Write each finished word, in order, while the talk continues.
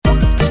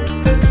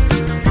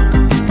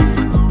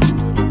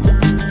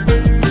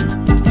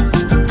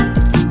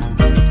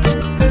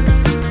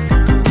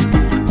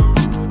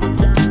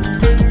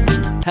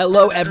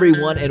Hello,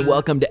 everyone, and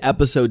welcome to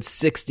episode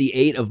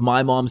 68 of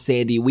My Mom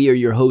Sandy. We are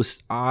your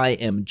hosts. I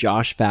am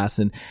Josh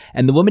Fasten,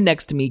 and the woman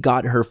next to me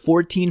got her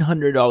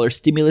 $1,400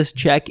 stimulus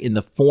check in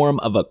the form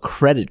of a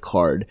credit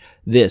card.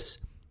 This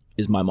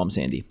is My Mom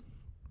Sandy.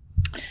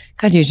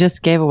 God, you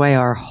just gave away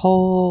our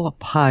whole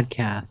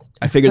podcast.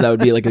 I figured that would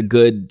be like a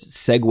good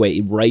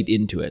segue right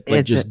into it.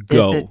 Like,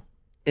 go.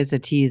 It's a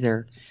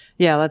teaser.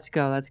 Yeah, let's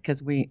go. That's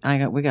because we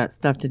got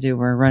stuff to do.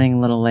 We're running a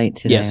little late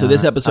today. Yeah, so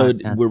this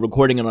episode, we're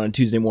recording it on a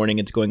Tuesday morning.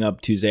 It's going up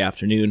Tuesday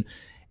afternoon.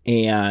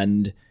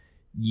 And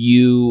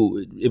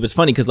it was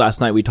funny because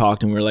last night we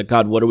talked and we were like,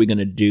 God, what are we going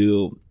to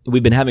do?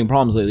 We've been having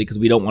problems lately because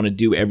we don't want to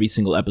do every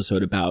single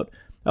episode about,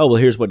 oh, well,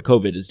 here's what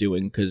COVID is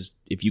doing. Because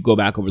if you go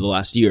back over the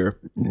last year,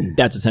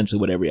 that's essentially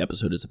what every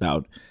episode is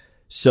about.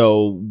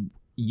 So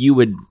you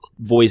had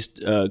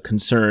voiced a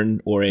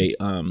concern or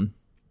an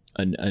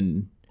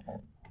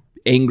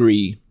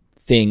angry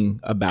thing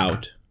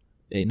about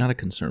not a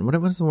concern.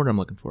 What's the word I'm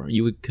looking for?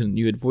 You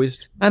had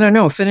voiced. I don't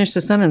know. Finish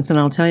the sentence and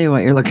I'll tell you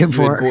what you're looking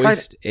for. You had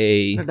voiced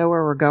I don't know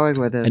where we're going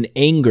with this. An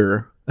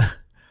anger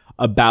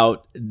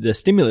about the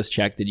stimulus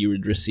check that you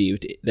had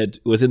received that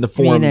was in the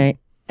form. A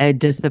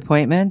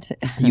disappointment.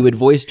 You had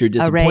voiced your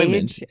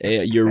disappointment,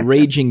 your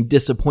raging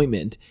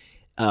disappointment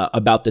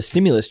about the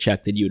stimulus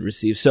check that you had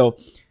received. So.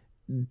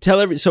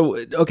 So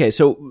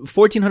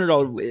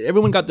 $1,400.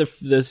 Everyone got the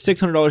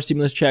 $600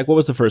 stimulus check. What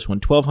was the first one?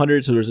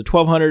 $1,200. So there was a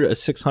 $1,200, a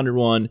 $600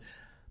 one,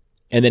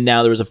 and then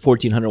now there was a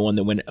 $1,400 one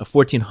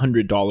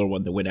 $1,400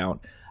 one that went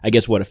out. I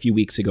guess a few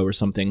weeks ago or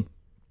something.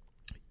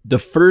 The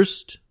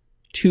first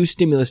two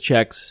stimulus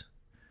checks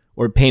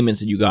or payments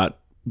that you got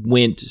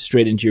went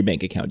straight into your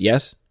bank account.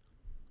 Yes,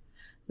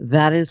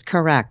 that is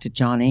correct,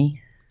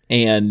 Johnny.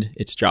 And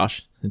it's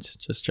Josh. It's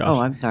just Josh.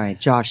 Oh, I'm sorry,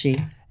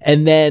 Joshy.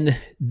 And then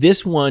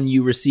this one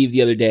you received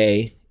the other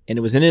day, and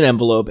it was in an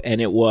envelope, and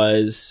it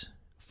was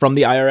from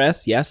the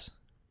IRS, yes?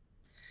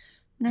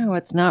 No,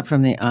 it's not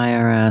from the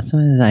IRS.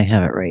 Why did I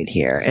have it right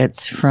here?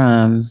 It's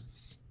from...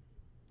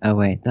 Oh,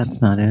 wait,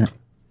 that's not it.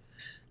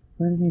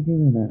 What did I do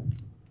with it?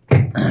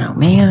 Oh,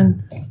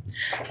 man.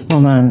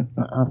 Hold on.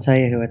 I'll tell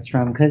you who it's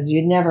from, because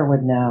you never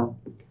would know.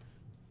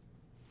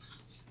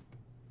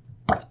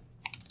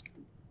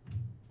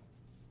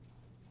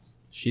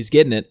 She's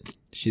getting it.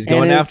 She's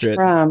going after it. It's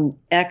from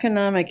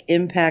Economic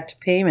Impact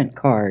Payment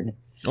Card.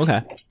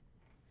 Okay.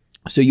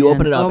 So you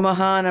open it up.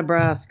 Omaha,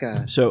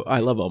 Nebraska. So I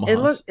love Omaha. It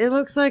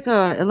looks like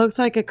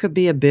it could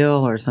be a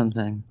bill or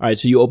something. All right.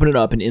 So you open it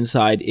up, and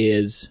inside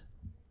is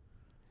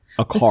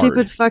a card. A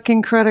stupid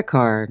fucking credit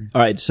card.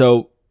 All right.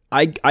 So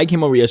I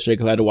came over yesterday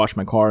because I had to wash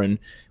my car and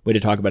we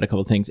had to talk about a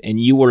couple of things, and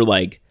you were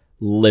like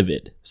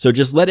livid. So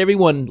just let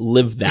everyone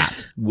live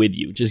that with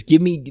you. Just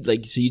give me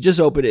so you just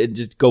open it and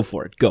just go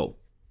for it. Go.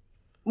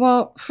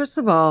 Well, first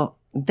of all,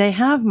 they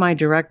have my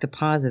direct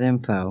deposit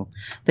info.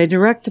 They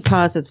direct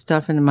deposit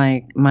stuff into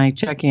my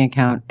checking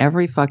account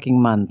every fucking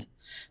month.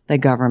 The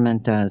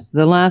government does.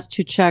 The last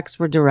two checks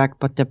were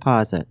direct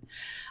deposit.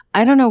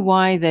 I don't know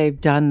why they've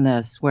done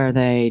this where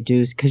they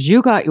do, because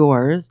you got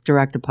yours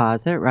direct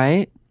deposit,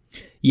 right?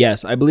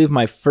 Yes, I believe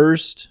my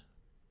first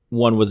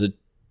one was a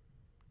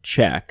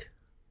check.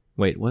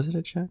 Wait, was it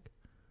a check?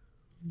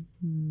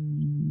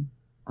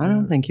 I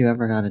don't think you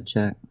ever got a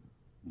check.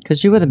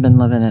 Because you would have been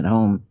living at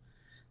home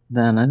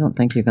then. I don't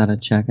think you got a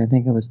check. I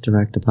think it was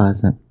direct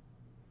deposit.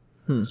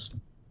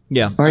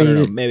 Yeah. I don't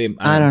know. Maybe.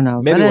 I don't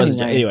know. Maybe it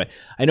wasn't. Anyway,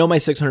 I know my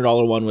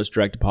 $600 one was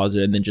direct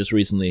deposit, and then just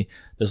recently,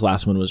 this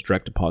last one was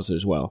direct deposit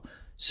as well.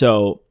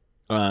 So,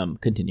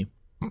 continue.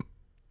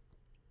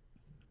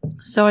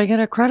 So I get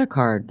a credit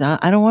card.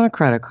 I don't want a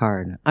credit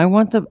card. I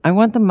want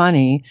the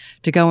money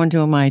to go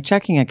into my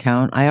checking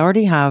account. I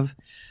already have...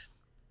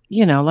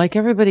 like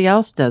everybody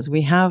else does,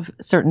 we have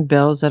certain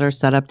bills that are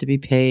set up to be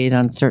paid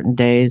on certain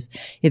days,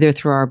 either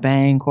through our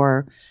bank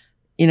or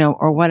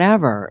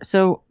whatever.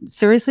 So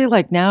seriously,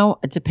 now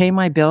to pay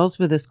my bills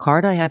with this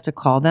card, I have to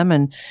call them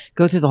and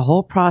go through the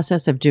whole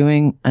process of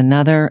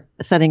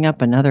setting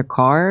up another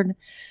card,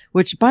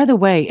 which, by the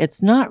way,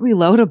 it's not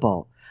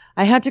reloadable.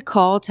 I had to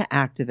call to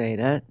activate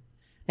it.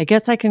 I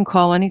guess I can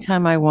call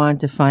anytime I want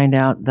to find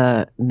out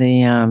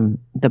the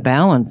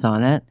balance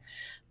on it,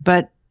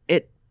 but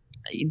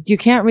you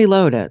can't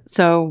reload it.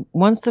 So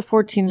once the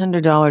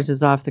 $1,400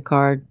 is off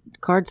the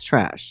card's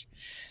trash.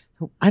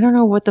 I don't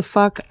know what the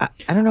fuck. I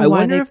don't know why. I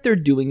wonder if they're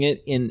doing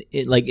it in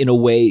a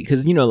way,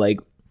 because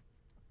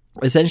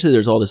essentially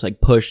there's all this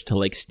push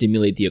to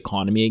stimulate the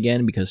economy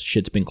again because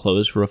shit's been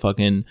closed for a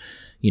fucking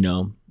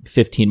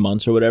 15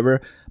 months or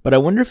whatever. But I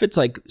wonder if it's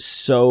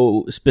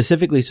so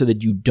specifically so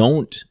that you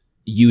don't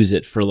use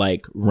it for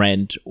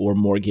rent or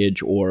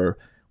mortgage or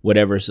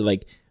whatever. So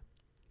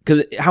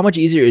because how much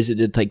easier is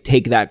it to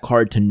take that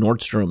card to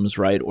Nordstrom's,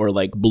 right? Or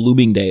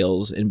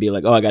Bloomingdale's and be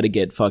like, oh, I got to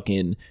get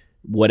fucking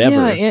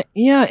whatever.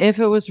 Yeah, if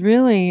it was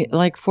really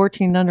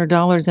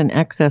 $1,400 in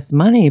excess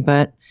money,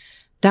 but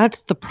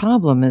that's the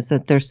problem, is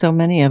that there's so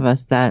many of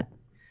us that,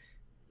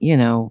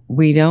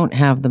 we don't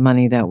have the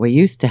money that we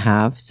used to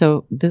have.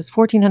 So this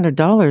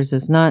 $1,400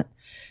 is not,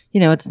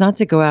 it's not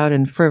to go out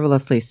and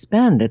frivolously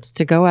spend. It's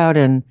to go out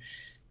and,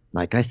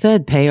 like I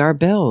said, pay our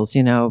bills,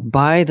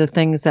 buy the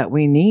things that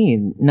we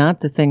need,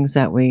 not the things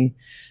that we,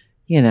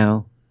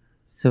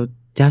 so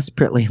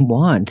desperately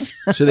want.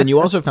 So then you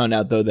also found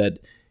out though that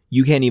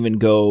you can't even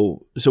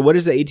go. So what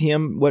is the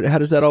ATM? How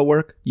does that all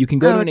work? You can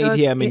go to an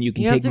ATM and you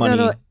can take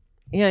money.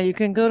 You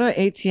can go to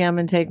ATM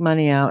and take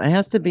money out. It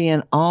has to be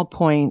an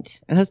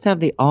Allpoint. It has to have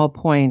the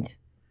Allpoint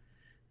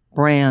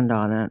brand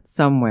on it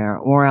somewhere,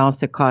 or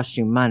else it costs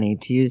you money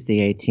to use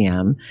the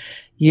ATM.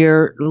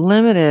 You're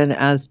limited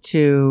as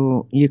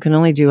to you can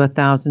only do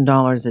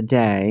 $1,000 a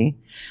day.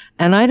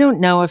 And I don't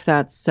know if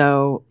that's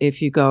so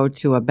if you go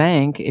to a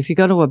bank. If you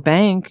go to a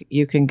bank,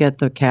 you can get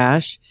the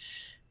cash.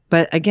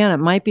 But again, it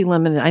might be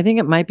limited. I think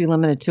it might be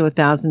limited to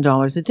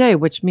 $1,000 a day,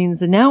 which means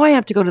that now I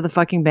have to go to the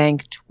fucking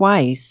bank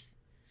twice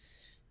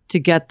to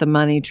get the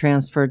money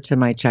transferred to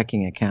my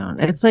checking account.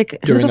 It's like,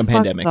 during who the a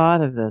pandemic. Fuck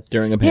thought of this?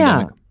 During a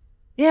pandemic.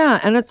 Yeah.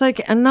 And it's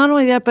like, and not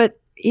only that, but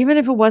even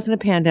if it wasn't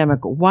a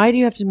pandemic, why do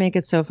you have to make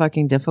it so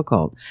fucking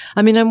difficult?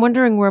 I mean, I'm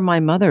wondering where my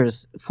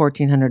mother's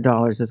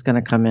 $1,400 is going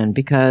to come in,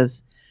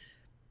 because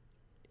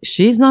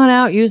she's not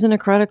out using a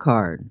credit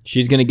card.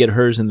 She's going to get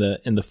hers in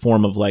the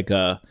form of like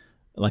a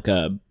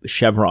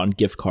Chevron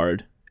gift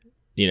card,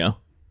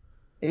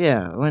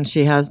 Yeah, when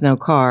she has no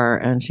car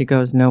and she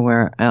goes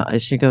nowhere out.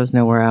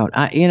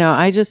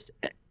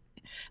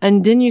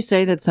 And didn't you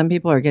say that some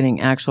people are getting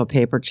actual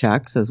paper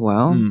checks as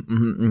well?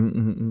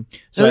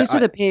 So at least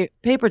with a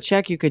paper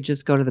check, you could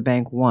just go to the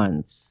bank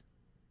once.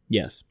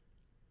 Yes.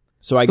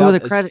 So I got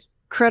with a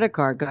credit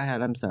card. Go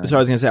ahead. I'm sorry. So I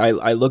was going to say,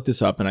 I looked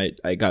this up and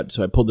I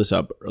pulled this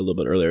up a little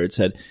bit earlier. It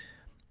said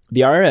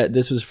the IRS,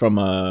 this was from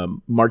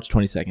March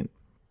 22nd.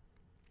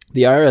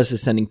 The IRS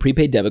is sending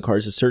prepaid debit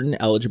cards to certain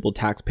eligible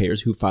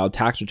taxpayers who filed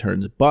tax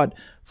returns, but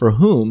for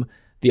whom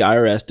the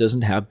IRS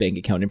doesn't have bank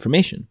account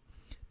information.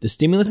 The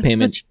stimulus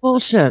payment, such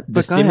bullshit.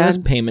 The stimulus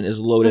payment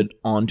is loaded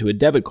onto a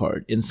debit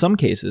card. In some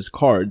cases,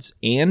 cards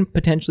and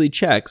potentially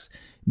checks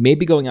may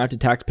be going out to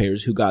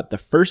taxpayers who got the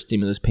first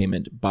stimulus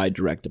payment by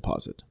direct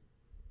deposit.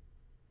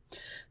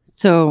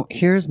 So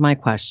here's my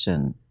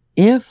question.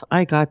 If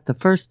I got the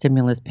first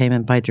stimulus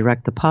payment by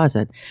direct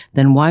deposit,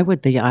 then why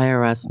would the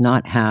IRS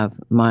not have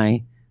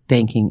my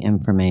banking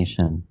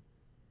information?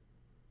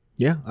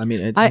 Yeah, I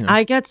mean,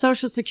 I get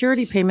Social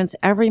Security payments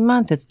every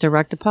month. It's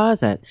direct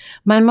deposit.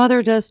 My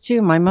mother does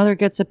too. My mother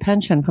gets a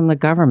pension from the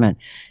government.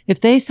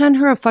 If they send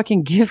her a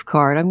fucking gift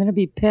card, I'm going to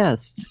be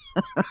pissed.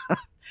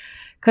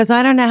 Because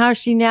I don't know how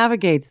she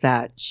navigates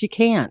that. She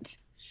can't.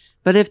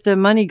 But if the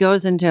money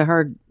goes into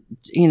her,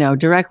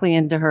 directly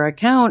into her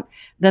account,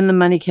 then the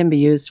money can be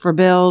used for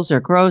bills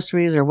or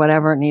groceries or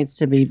whatever it needs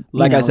to be.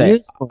 Like I said,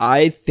 useful.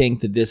 I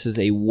think that this is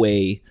a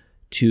way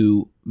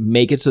to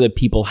make it so that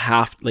people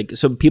have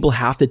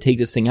to take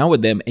this thing out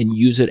with them and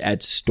use it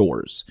at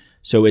stores.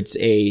 So it's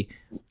hey,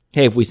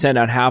 if we send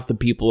out half the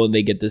people and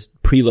they get this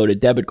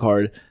preloaded debit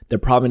card, they're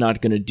probably not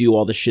going to do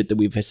all the shit that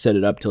we've set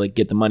it up to like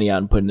get the money out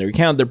and put in their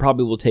account. They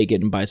probably will take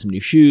it and buy some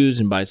new shoes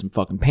and buy some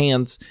fucking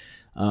pants.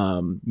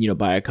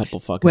 Buy a couple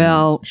fucking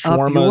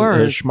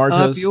shawarmas,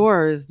 up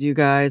yours, you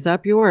guys,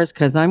 up yours,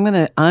 because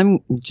I'm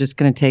just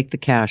gonna take the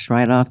cash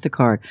right off the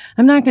card.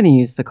 I'm not gonna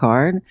use the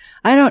card.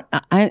 I don't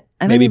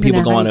Maybe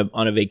people go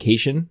on a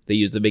vacation. They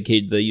use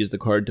the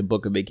card to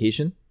book a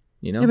vacation.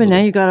 Yeah, but now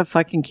you got to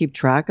fucking keep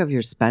track of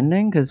your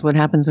spending, because what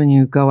happens when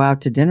you go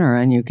out to dinner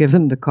and you give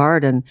them the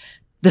card and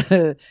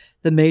the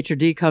maitre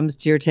d' comes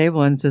to your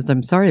table and says,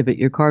 "I'm sorry, but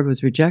your card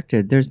was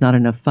rejected. There's not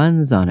enough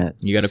funds on it."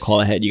 You got to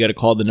call ahead. You got to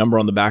call the number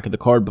on the back of the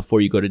card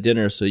before you go to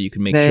dinner, so you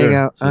can make sure. There you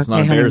go. So it's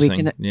not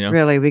embarrassing.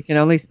 Really, we can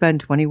only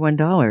spend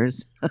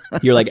 $21.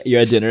 You're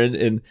at dinner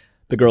and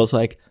the girl's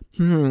like,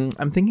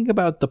 I'm thinking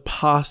about the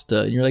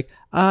pasta, and you're like,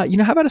 how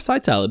about a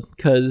side salad?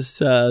 Because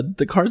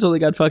the card's only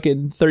got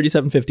fucking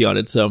 $37.50 on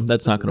it, so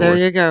that's not going to work.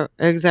 There you go.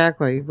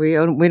 Exactly. We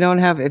don't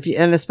have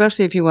and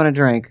especially if you want to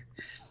drink.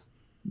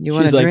 You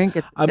want to drink?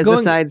 It's a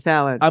side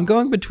salad. I'm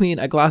going between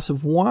a glass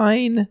of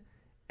wine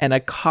and a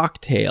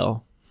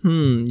cocktail.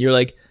 You're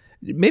like,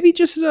 maybe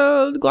just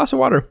a glass of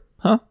water,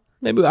 huh?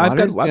 Maybe I've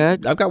got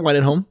wine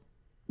at home.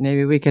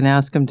 Maybe we can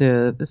ask them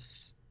to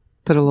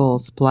put a little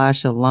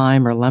splash of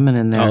lime or lemon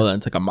in there. Oh,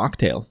 that's like a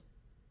mocktail.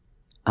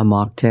 A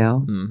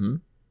mocktail?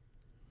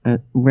 Mm-hmm.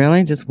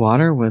 Really? Just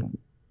water with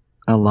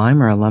a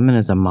lime or a lemon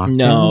is a mocktail?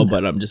 No,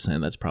 but I'm just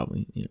saying that's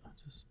probably,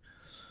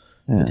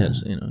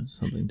 potentially,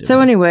 something different. So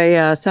anyway,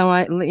 I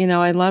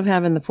love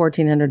having the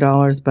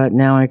 $1,400, but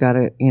now I got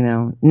to,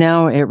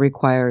 now it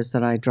requires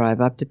that I drive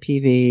up to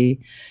PV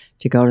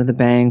to go to the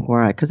bank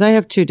because I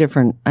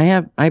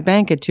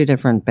bank at two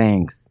different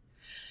banks.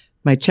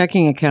 My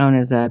checking account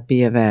is at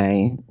B of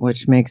A,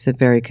 which makes it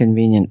very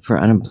convenient for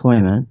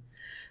unemployment.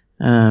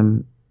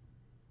 But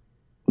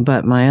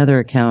my other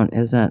account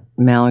is at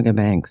Malaga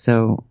Bank.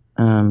 So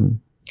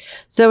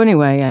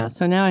anyway, yeah.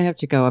 So now I have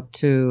to go up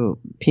to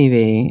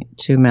PV,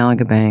 to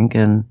Malaga Bank,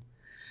 and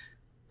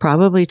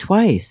probably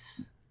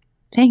twice.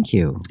 Thank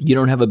you. You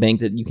don't have a bank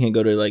that you can't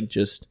go to you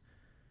just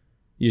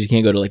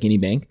can't go to like any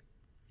bank?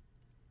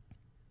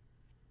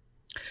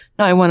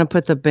 No, I want to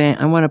put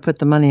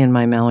the money in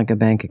my Malaga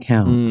Bank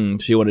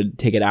account. So you want to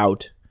take it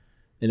out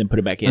and then put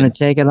it back I'm in. going to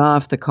take it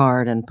off the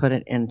card and put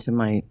it into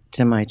my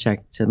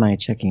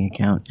checking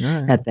account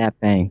at that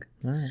bank.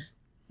 All right.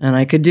 And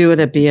I could do it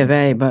at B of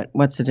A, but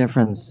what's the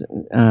difference?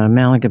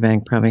 Malaga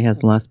Bank probably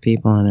has less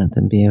people in it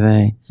than B of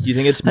A. Do you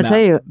think it's I'll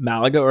tell you,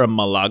 Malaga or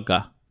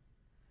Malaga?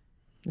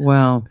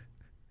 well,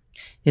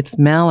 it's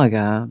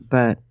Malaga,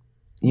 but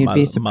you'd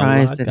be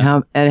surprised at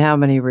how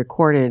many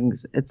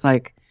recordings. It's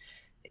like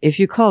if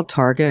you call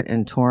Target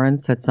in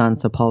Torrance that's on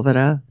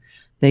Sepulveda,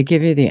 they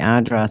give you the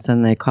address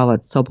and they call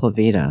it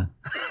Sepulveda.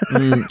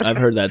 I've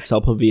heard that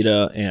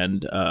Sepulveda,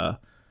 and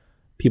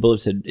people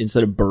have said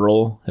instead of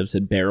burl, have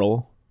said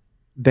barrel.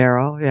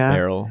 Barrel, yeah.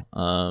 Barrel.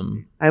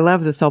 I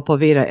love the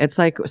Sepulveda. It's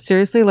like,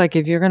 seriously, like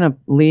if you're going to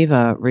leave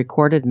a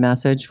recorded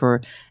message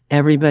for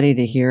everybody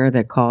to hear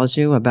that calls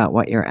you about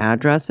what your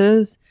address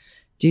is,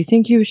 do you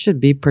think you should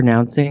be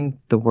pronouncing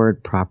the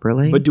word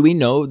properly? But do we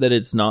know that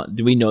it's not?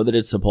 Do we know that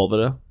it's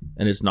Sepulveda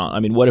and it's not? I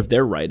mean, what if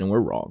they're right and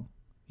we're wrong?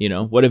 You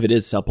know, what if it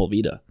is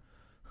Sepulveda?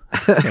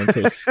 Sounds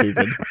so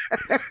stupid.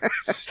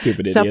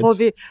 Stupid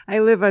idiots. I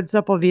live on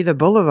Sepulveda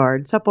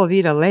Boulevard,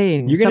 Sepulveda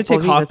Lane. You're going to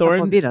take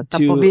Hawthorne to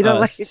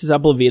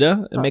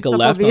Sepulveda and make a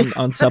left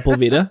on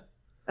Sepulveda?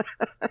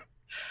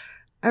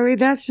 I mean,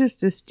 that's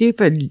just it's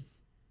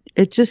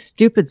just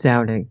stupid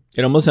sounding.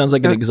 It almost sounds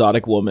like an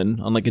exotic woman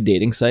on like a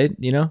dating site,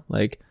 you know?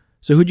 Like,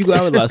 so who'd you go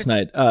out with last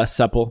night?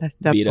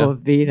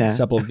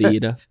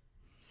 Sepulveda.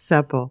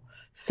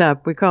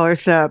 Sup. We call her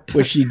Sup.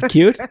 Was she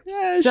cute?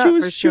 Yeah,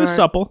 she was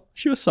supple.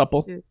 She was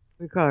supple.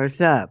 We call her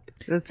Sup.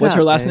 What's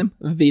her last name?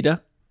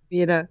 Vida.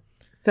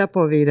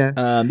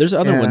 Sepulveda. There's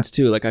other ones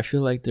too. Like I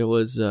feel like there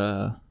was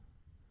Artesia.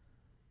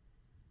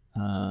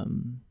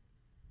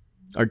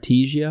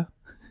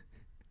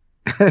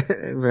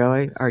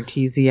 Really?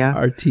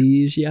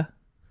 Artesia.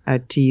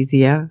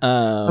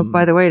 Oh,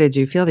 by the way, did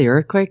you feel the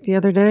earthquake the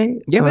other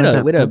day? Yeah, we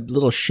had a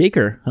little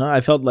shaker. Huh?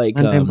 I felt like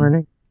Monday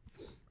morning.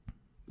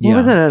 What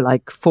was it, at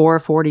like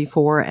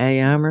 4:44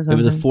 a.m. or something?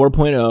 It was a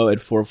 4.0 at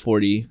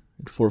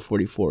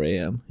 4:44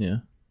 a.m. Yeah.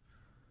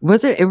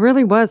 Was it? It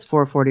really was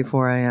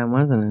 4:44 a.m.,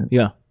 wasn't it?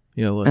 Yeah,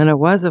 it was. And it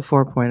was a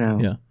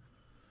 4.0. Yeah.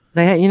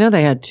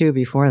 They had two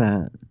before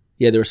that.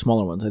 Yeah, there were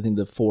smaller ones. I think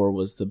the 4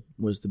 was the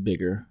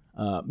bigger.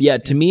 Yeah,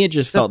 to me it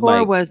just felt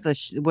like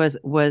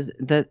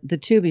the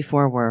two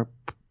before were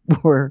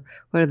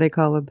what do they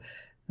call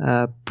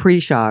them?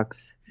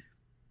 Pre-shocks.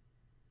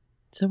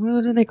 So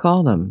what do they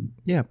call them?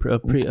 Yeah,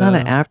 it's not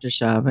an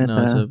aftershock.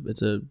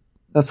 It's a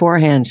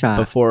beforehand shock.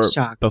 Before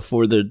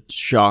the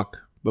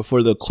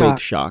quake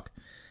shock.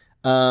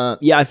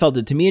 Yeah, I felt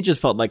it. To me, it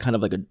just felt like kind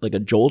of like a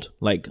jolt,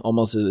 like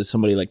almost as if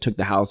somebody like took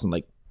the house and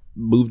like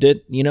moved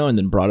it, you know, and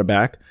then brought it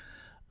back.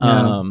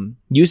 Yeah.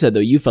 You said though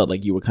you felt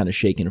like you were kind of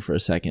shaken for a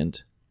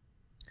second.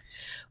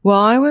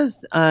 Well, I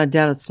was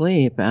dead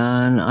asleep,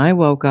 and I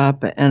woke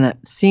up, and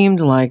it seemed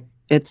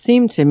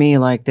to me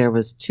like there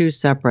was two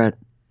separate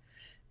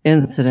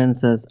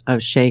incidences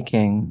of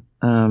shaking.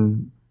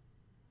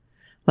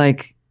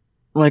 Like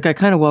I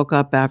kind of woke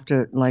up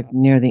after like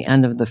near the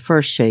end of the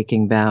first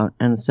shaking bout,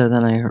 and so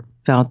then I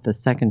felt the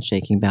second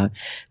shaking bout. It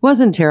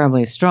wasn't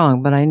terribly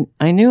strong, but I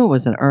knew it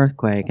was an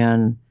earthquake,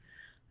 and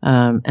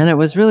it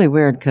was really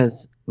weird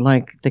because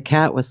like the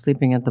cat was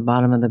sleeping at the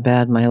bottom of the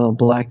bed, my little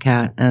black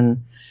cat,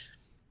 and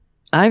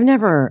I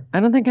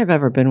don't think I've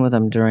ever been with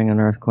him during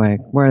an earthquake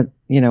where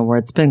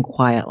it's been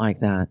quiet like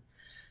that.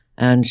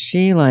 And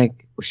she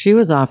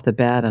was off the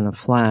bed in a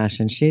flash,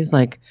 and she's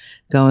like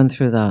going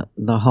through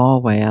the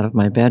hallway out of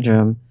my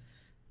bedroom,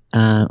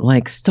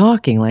 like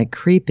stalking, like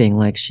creeping,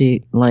 like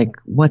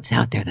what's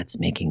out there that's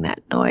making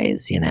that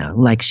noise, you know,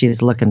 like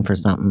she's looking for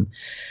something.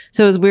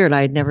 So it was weird.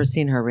 I had never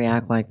seen her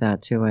react like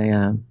that to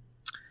an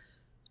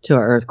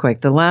earthquake.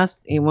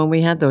 When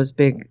we had those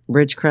big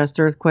Ridgecrest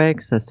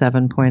earthquakes, the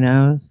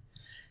 7.0s,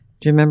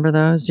 do you remember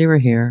those? You were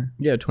here.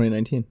 Yeah,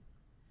 2019.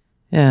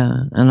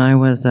 Yeah, and I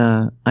was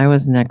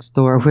next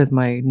door with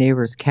my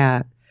neighbor's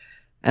cat,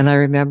 and I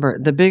remember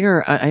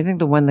I think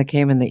the one that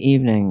came in the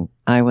evening,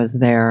 I was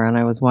there, and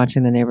I was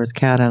watching the neighbor's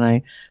cat, and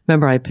I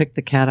remember I picked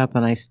the cat up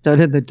and I stood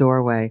in the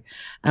doorway,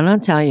 and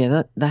I'll tell you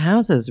that the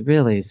house has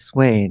really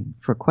swayed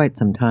for quite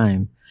some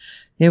time.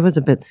 It was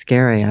a bit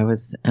scary.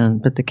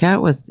 But the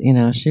cat was,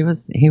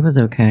 he was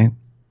okay.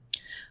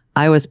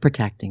 I was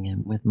protecting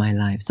him with my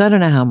life. So I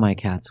don't know how my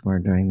cats were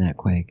during that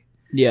quake.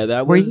 Yeah,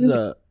 that was.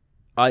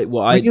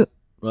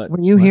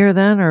 Were you here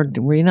then, or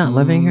were you not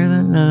living here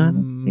then? No, I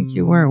don't think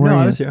you were.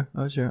 I was here.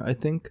 I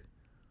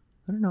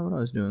don't know what I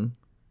was doing.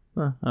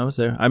 I was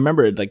there. I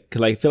remember it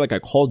because I feel like I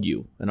called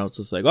you, and I was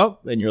just like, oh,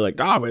 and you're like,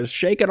 I was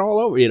shaking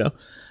all over, you know.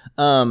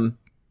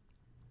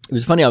 It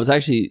was funny. I was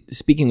actually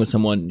speaking with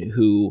someone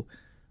who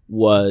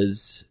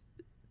was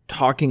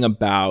talking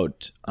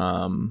about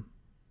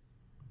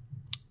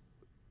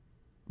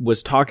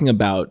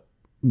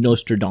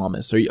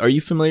Nostradamus. Are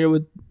you familiar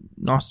with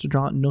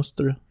Nostradamus?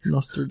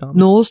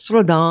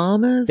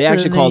 They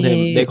actually called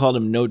him. They called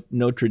him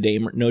Notre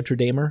Damer.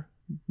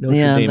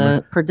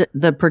 Yeah,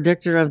 the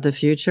predictor of the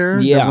future.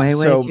 Yeah, the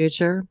way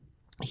future.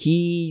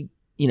 He,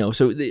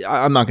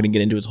 I'm not going to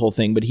get into his whole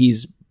thing, but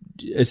he's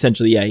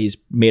essentially, he's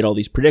made all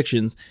these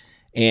predictions,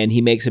 and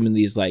he makes them in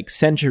these like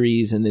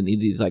centuries and then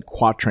these like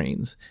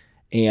quatrains.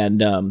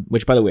 And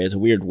which, by the way, is a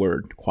weird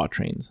word,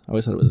 quatrains. I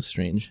always thought it was a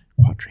strange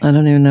quatrain. I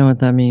don't even know what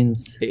that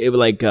means. It was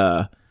like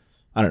I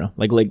don't know,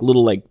 like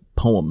little like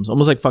poems,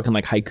 almost like fucking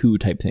like haiku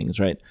type things,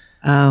 right?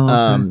 Oh.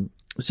 Okay.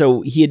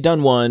 So he had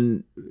done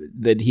one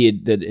that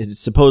had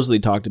supposedly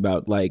talked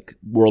about like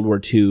World War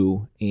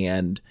II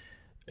and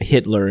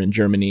Hitler in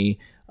Germany.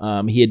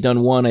 He had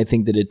done one, I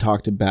think, that had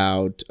talked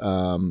about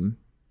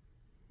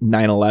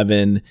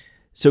 9/11.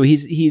 So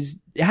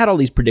he's had all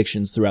these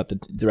predictions throughout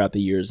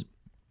the years.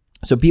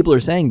 So people are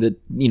saying that,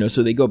 you know,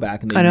 so they go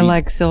back and they kind of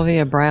like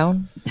Sylvia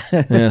Brown.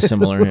 Yeah,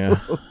 similar, yeah.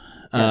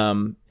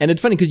 And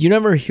it's funny because you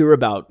never hear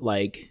about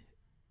like,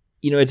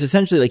 you know, it's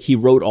essentially like he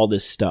wrote all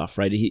this stuff,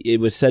 right?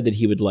 It was said that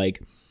he would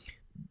like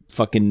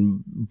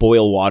fucking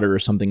boil water or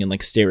something and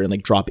like stare and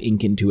like drop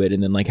ink into it,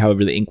 and then like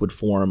however the ink would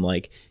form,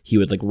 like he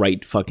would like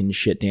write fucking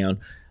shit down,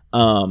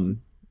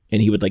 and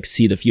he would like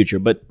see the future.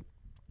 But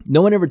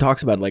no one ever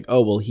talks about like,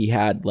 oh well, he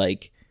had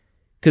like.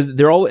 Because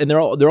they're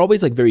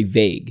always like very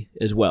vague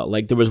as well.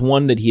 Like there was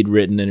one that he had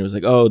written, and it was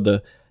like, oh,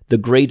 the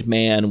great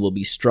man will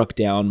be struck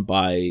down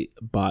by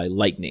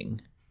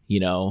lightning, you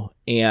know.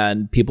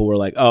 And people were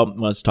like, oh,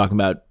 well, it's talking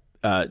about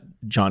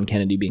John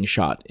Kennedy being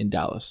shot in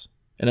Dallas,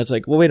 and it's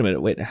like, well, wait a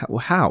minute,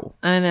 how?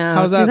 I know.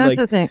 How's See, that? that's like,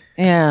 the thing.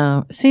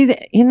 Yeah. See,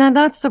 you know,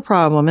 that's the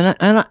problem, and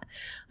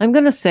I'm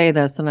going to say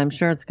this, and I'm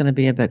sure it's going to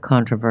be a bit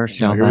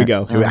controversial. Oh, here we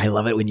go. I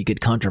love it when you get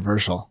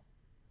controversial.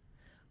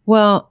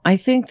 Well, I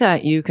think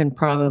that you can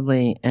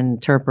probably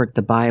interpret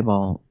the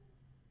Bible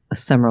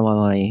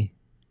similarly.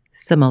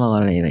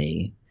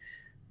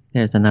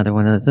 There's another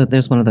one of those.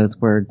 There's one of those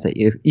words that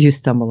you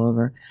stumble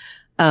over.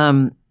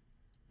 I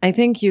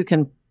think you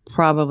can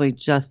probably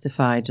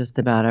justify just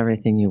about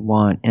everything you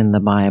want in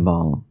the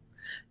Bible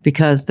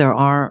because there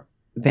are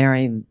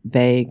very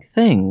vague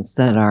things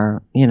that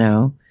are, you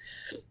know.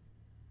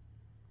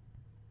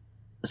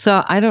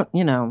 So I don't,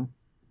 you know.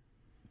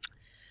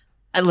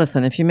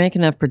 Listen, if you make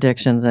enough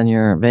predictions and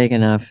you're vague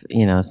enough,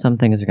 you know, some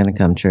things are going to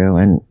come true.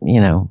 And, you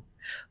know,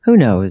 who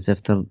knows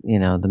if the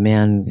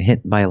man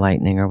hit by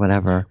lightning or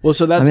whatever. Well,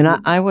 so that's,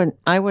 I mean,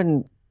 I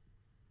wouldn't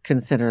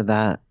consider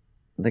that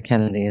the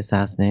Kennedy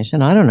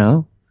assassination. I don't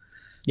know.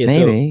 Yeah.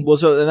 Maybe.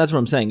 So and that's what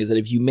I'm saying is that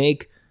if you,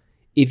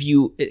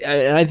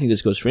 and I think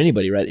this goes for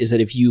anybody, right? Is that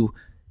if you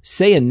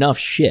say enough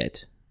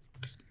shit,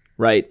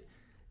 right,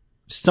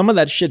 some of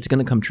that shit's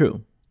going to come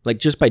true. Like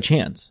just by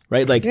chance,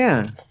 right? Like,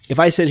 yeah. If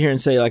I sit here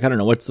and say, like, I don't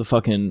know, what's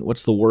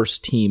the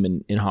worst team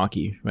in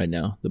hockey right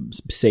now?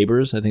 The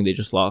Sabres. I think they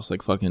just lost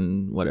like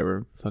fucking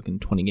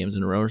 20 games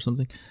in a row or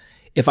something.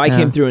 If I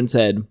came through and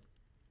said,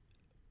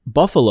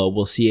 Buffalo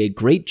will see a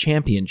great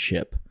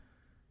championship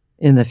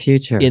in the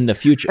future,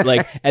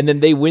 like, and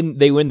then they win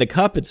the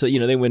cup. It's, you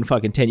know, they win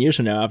fucking 10 years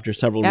from now after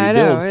several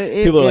rebuilds.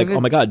 People are like, oh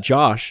my God,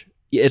 Josh.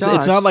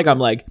 It's not like I'm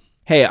like,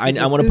 hey,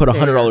 I want to put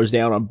 $100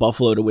 down on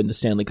Buffalo to win the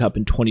Stanley Cup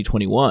in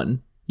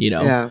 2021. You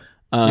know,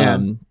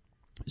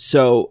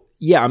 So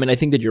yeah, I mean, I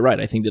think that you're right.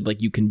 I think that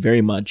like you can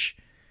very much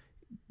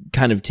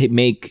kind of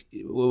make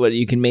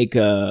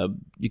a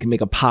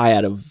pie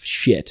out of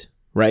shit,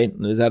 right?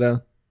 Is that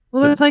a?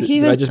 Well, it's like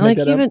even like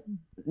even.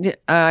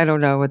 I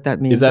don't know what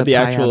that means. Is that the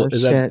actual?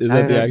 Is that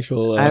the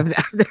actual? I've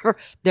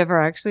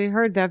never actually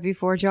heard that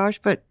before, Josh.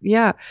 But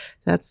yeah,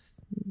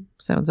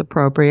 sounds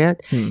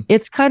appropriate.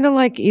 It's kind of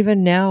like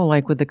even now,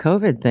 like with the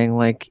COVID thing,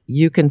 like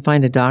you can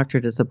find a doctor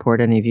to support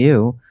any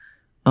view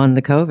on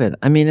the COVID.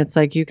 I mean, it's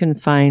like you can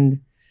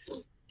find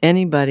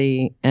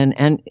anybody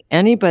and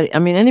anybody. I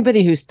mean,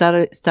 anybody who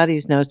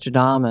studies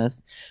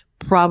Nostradamus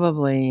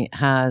probably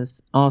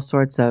has all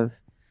sorts of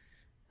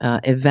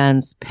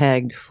events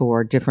pegged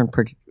for different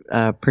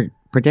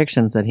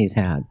predictions that he's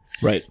had.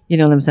 Right. You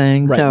know what I'm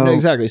saying? Right. So no,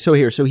 exactly. So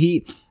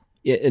he,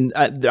 and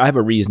I have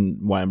a reason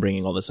why I'm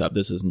bringing all this up.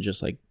 This isn't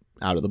just like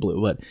out of the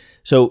blue, but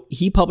so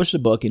he published a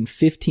book in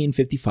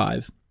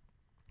 1555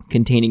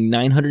 containing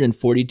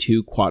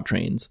 942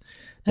 quatrains.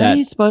 How do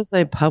you suppose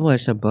they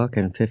publish a book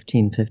in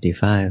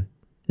 1555?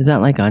 Is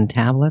that like on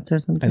tablets or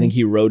something? I think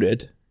he wrote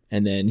it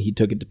and then he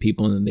took it to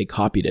people and then they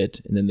copied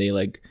it and then they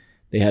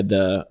had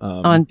the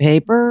on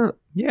paper.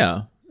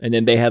 Yeah, and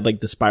then they had like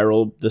the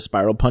spiral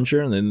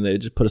puncher and then they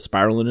just put a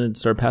spiral in it and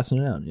started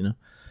passing it out. You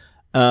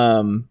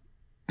know.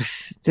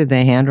 Did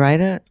they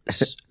handwrite it?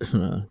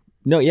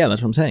 No, yeah,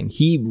 that's what I'm saying.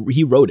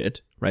 He wrote it,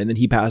 right, and then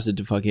he passed it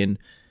to fucking,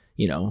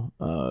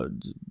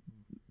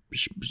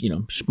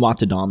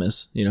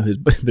 Schmlottadamus,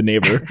 the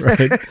neighbor,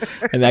 right?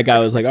 And that guy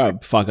was like, "Oh,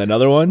 fuck,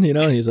 another one,"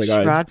 and he's like,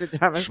 "All right,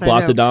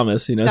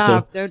 Schmlottadamus."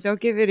 Stop. So don't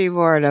give any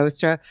more,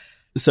 Nostra.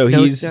 So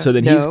he's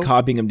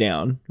copying him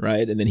down,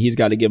 right? And then he's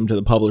got to give him to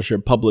the publisher,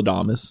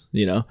 Publidamus,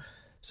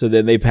 So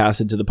then they pass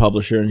it to the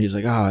publisher, and he's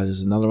like,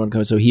 there's another one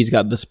coming. So he's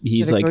got this.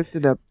 He's like, goes to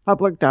the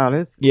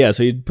Publidamus. Yeah,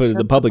 so he puts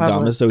the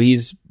Publidamus. So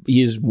he's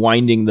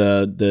winding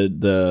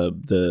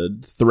the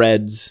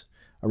threads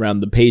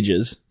around the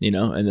pages,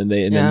 and then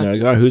they're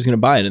like, "Oh, who's gonna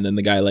buy it?" And then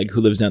the guy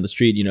who lives down the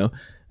street,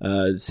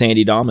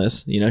 Sandy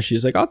Damas,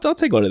 she's like, "I'll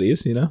take one of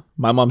these,"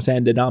 My mom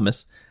Sandy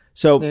Damas.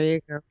 So there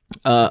you go.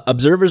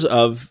 Observers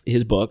of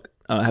his book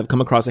have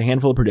come across a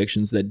handful of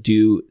predictions that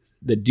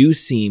do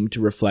seem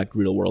to reflect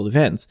real world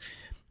events.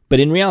 But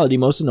in reality,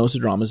 most of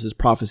Nostradamus'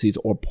 prophecies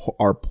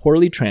are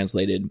poorly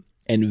translated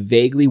and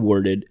vaguely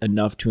worded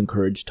enough to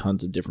encourage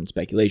tons of different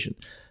speculation.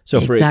 So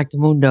for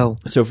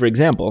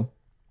example,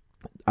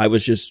 I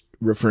was just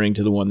referring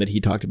to the one that he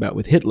talked about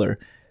with Hitler.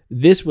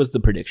 This was the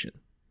prediction,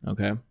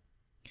 okay?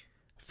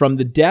 From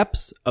the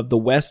depths of the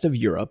west of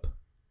Europe,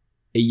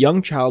 a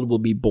young child will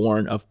be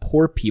born of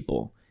poor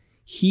people.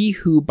 He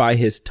who by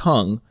his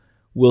tongue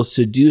will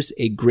seduce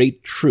a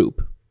great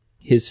troop,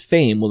 his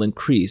fame will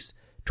increase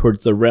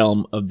towards the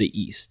realm of the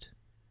East.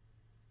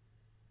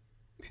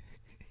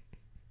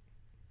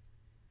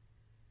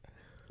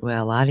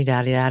 Well,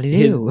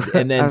 la-di-da-di-da-di-do.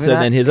 And then,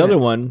 then his other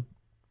one.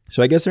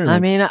 So I guess they're.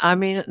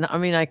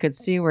 I could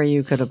see where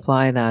you could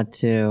apply that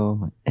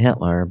to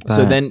Hitler. But.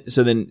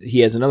 So then he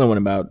has another one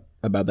about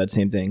that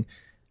same thing.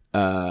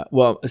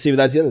 Well, see, but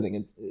that's the other thing.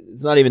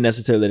 It's not even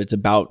necessarily that it's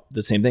about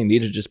the same thing.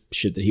 These are just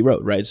shit that he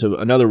wrote, right? So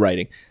another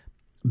writing.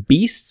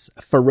 Beasts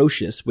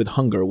ferocious with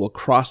hunger will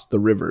cross the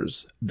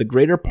rivers. The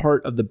greater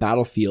part of the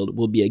battlefield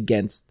will be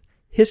against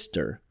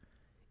Hister.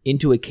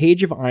 Into a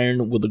cage of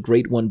iron will the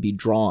great one be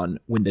drawn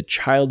when the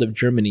child of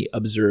Germany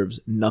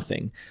observes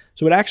nothing.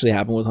 So what actually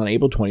happened was on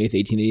April 20th,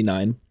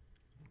 1889,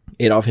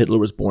 Adolf Hitler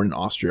was born in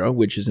Austria,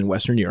 which is in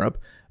Western Europe,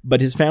 but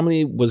his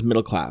family was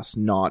middle class,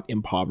 not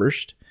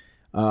impoverished.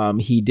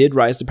 He did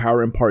rise to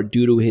power in part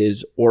due to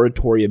his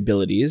oratory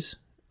abilities.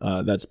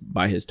 That's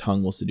by his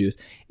tongue will seduce,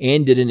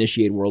 and did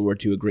initiate World War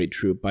II, a great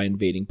troop, by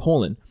invading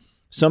Poland.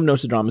 Some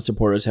Nostradamus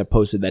supporters have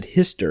posted that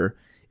Hister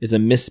is a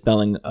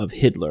misspelling of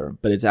Hitler,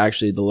 but it's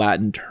actually the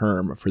Latin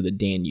term for the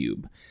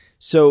Danube.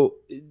 So,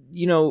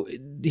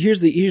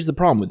 here's the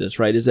problem with this,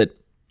 right? Is that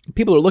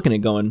people are looking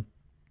at going,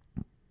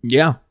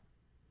 yeah,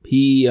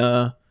 he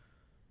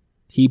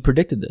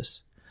predicted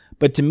this.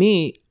 But to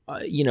me,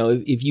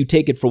 if you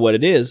take it for what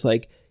it is,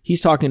 like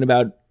he's talking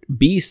about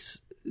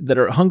beasts that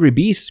are hungry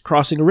beasts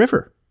crossing a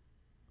river.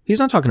 He's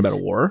not talking about a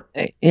war.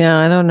 Yeah,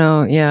 I don't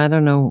know.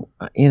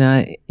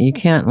 You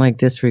can't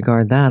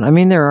disregard that. I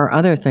mean, there are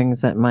other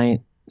things that might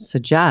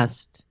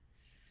suggest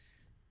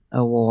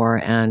a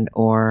war and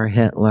or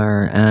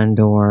Hitler and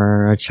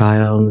or a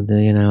child,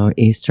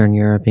 Eastern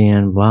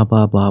European, blah,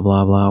 blah, blah,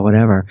 blah, blah,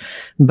 whatever.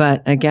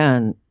 But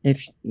again,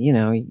 if,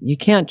 you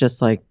can't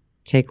just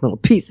take little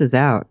pieces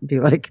out and be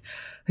like,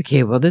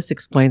 okay, well, this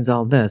explains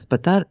all this,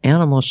 but that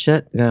animal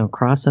shit,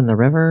 crossing the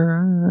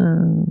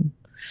river,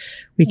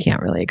 we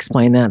can't really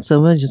explain that. So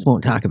we just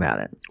won't talk about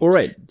it. All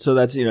right. So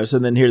that's, so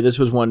then here, this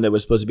was one that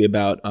was supposed to be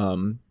about,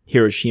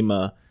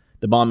 Hiroshima,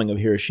 the bombing of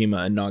Hiroshima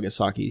and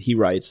Nagasaki. He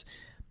writes,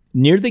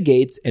 near the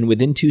gates and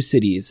within 2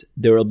 cities,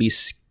 there will be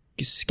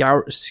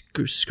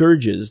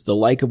scourges, the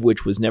like of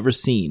which was never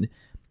seen,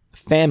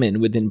 famine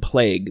within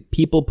plague,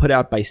 people put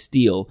out by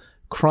steel,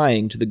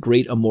 crying to the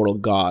great immortal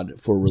God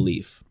for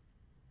relief.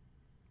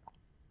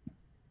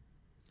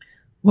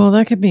 Well,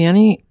 that could be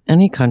any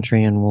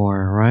country in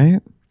war,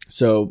 right?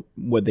 So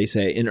what they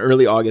say, in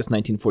early August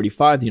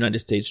 1945, the United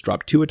States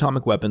dropped 2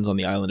 atomic weapons on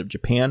the island of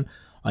Japan,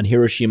 on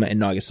Hiroshima and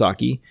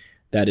Nagasaki.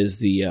 That is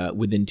the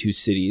within 2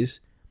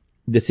 cities.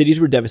 The cities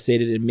were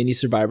devastated, and many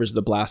survivors of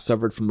the blast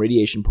suffered from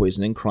radiation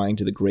poisoning, crying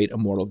to the great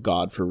immortal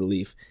God for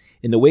relief.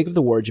 In the wake of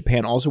the war,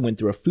 Japan also went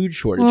through a food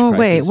shortage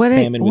crisis,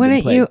 famine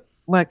within plague.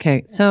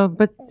 Okay, so,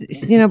 but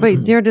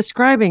they're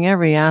describing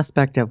every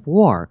aspect of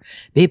war.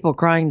 People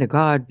crying to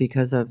God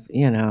because of,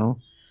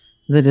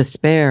 the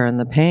despair and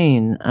the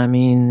pain. I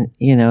mean,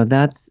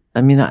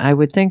 I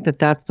would think that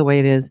that's the way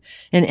it is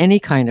in any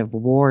kind of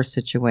war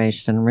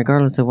situation,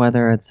 regardless of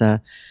whether it's an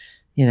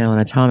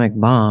atomic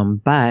bomb.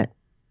 But,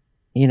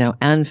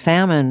 and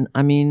famine,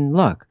 I mean,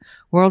 look,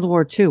 World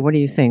War II, what do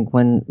you think?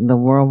 When the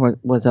war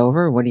was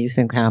over, what do you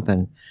think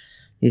happened?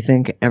 You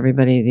think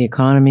the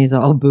economies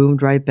all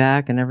boomed right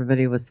back and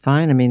everybody was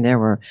fine? I mean, there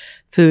were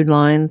food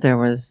lines, there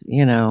was,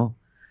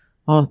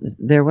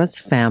 there was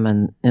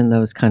famine in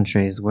those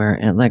countries where,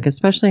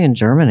 especially in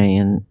Germany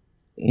and,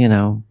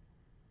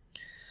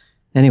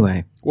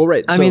 anyway. Well,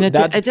 right. I mean,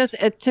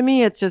 to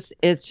me, it's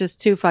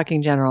just too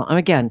fucking general. And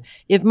again,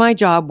 if my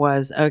job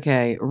was,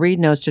 okay, read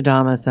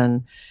Nostradamus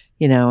and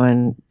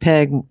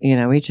peg,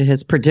 each of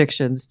his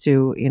predictions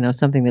to,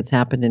 something that's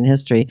happened in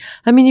history.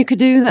 I mean, you could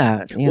do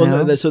that.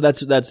 No, so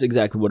that's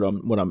exactly what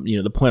I'm,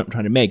 the point I'm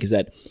trying to make is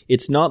that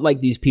it's not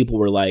like these people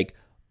were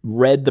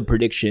read the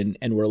prediction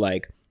and were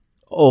like,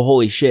 oh,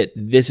 holy shit,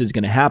 this is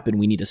going to happen.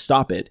 We need to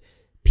stop it.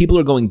 People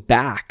are going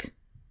back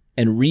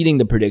and reading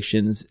the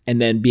predictions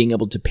and then being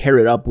able to pair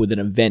it up with an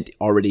event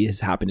already has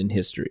happened in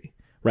history,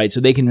 right? So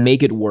they can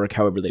make it work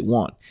however they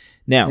want.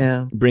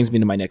 Now, it brings me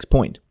to my next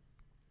point.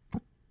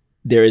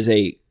 There is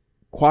a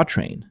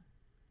quatrain.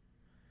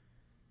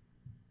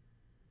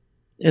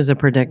 Is it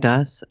predict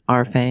us,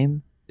 our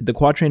fame? The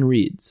quatrain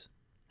reads,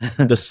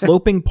 the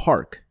sloping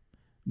park,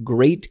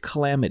 great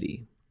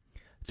calamity.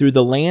 Through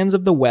the lands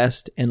of the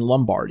West and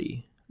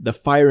Lombardy, the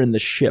fire in the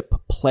ship,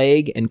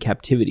 plague and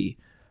captivity,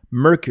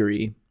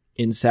 Mercury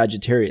in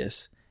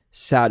Sagittarius,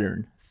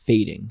 Saturn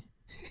fading.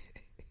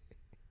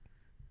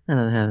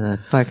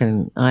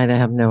 I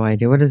have no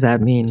idea. What does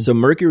that mean? So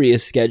Mercury in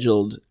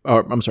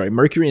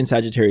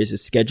Sagittarius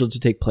is scheduled to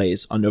take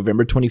place on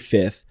November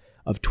 25th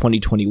of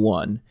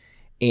 2021.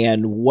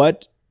 And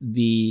what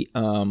they're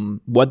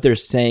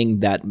saying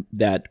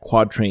that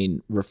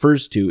quatrain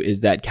refers to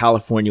is that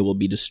California will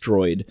be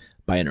destroyed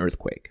by an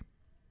earthquake.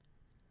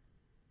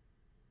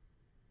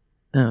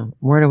 Oh,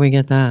 where do we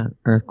get that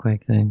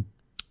earthquake thing?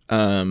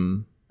 I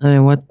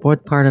mean,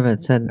 what part of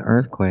it said an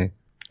earthquake?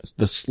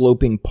 The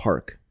sloping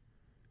park,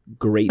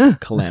 great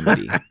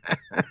calamity.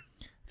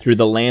 Through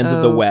the lands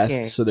of the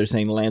West, so they're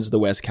saying the lands of the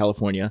West,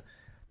 California,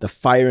 the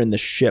fire in the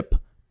ship,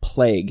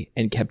 plague,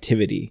 and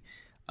captivity.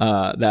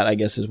 That, I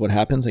guess, is what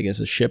happens. I guess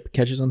a ship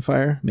catches on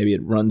fire. Maybe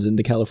it runs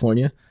into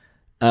California.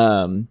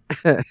 A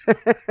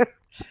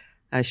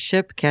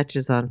ship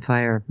catches on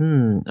fire.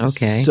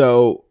 Okay.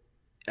 So,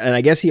 and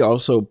I guess he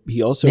also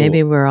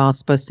maybe we're all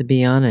supposed to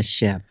be on a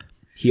ship.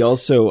 He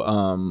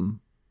also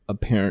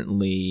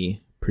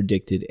apparently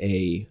predicted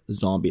a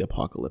zombie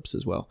apocalypse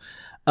as well.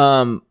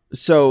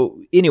 So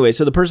anyway,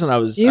 so the person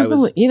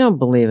you don't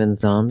believe in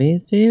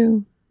zombies, do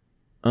you?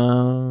 I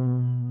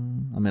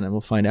mean, we'll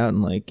find out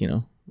in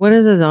What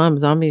is a zombie?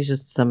 Zombie is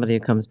just somebody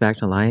who comes back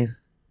to life.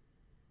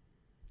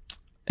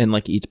 And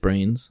eats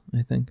brains,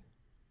 I think.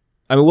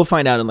 I mean, we'll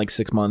find out in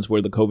 6 months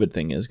where the COVID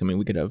thing is. I mean,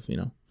 we could have,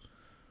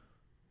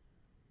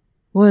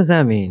 What does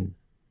that mean?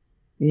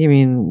 You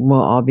mean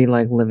we'll all be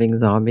living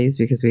zombies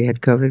because we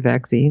had COVID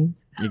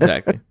vaccines?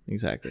 Exactly.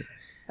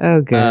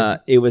 Oh, good.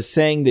 It was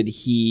saying that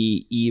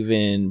he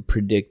even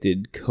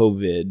predicted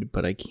COVID,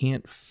 but I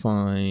can't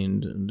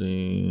find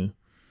the...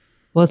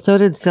 Well, so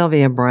did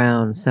Sylvia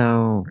Brown,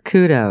 so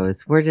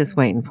kudos. We're just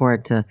waiting for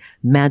it to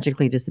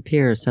magically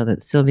disappear so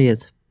that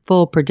Sylvia's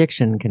full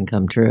prediction can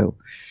come true.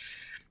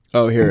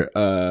 Oh, here.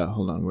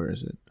 Hold on. Where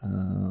is it?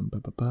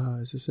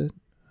 Is this it?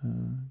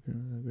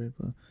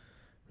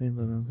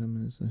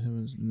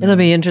 It'll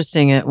be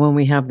interesting when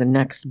we have the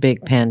next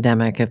big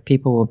pandemic if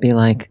people will be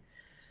like,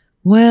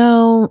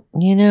 well,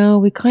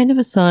 we kind of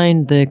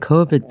assigned the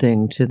COVID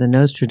thing to the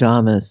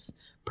Nostradamus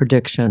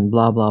prediction,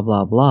 blah, blah,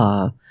 blah,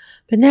 blah.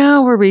 But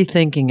now we're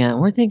rethinking it.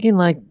 We're thinking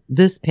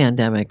this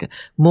pandemic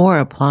more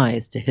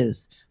applies to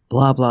his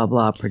blah, blah,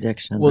 blah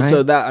prediction. Well, right?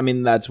 so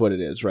that's what it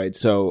is, right?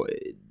 So,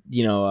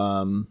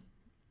 I'm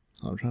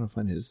trying to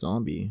find his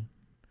zombie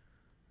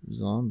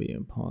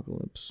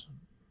apocalypse.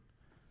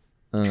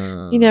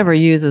 He never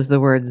uses the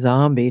word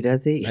zombie,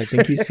 does he? I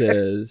think he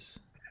says,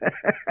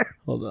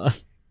 hold on.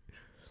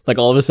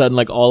 All of a sudden,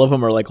 all of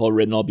them are all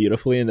written all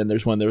beautifully. And then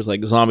there's one, there was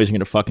zombies are going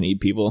to fucking eat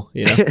people,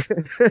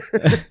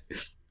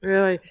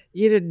 Really?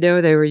 You didn't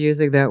know they were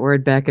using that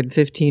word back in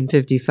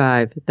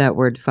 1555, that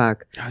word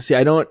fuck. See,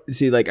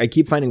 I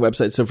keep finding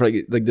websites. So for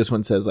this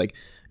one says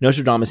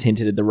Nostradamus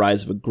hinted at the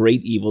rise of a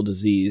great evil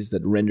disease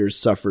that renders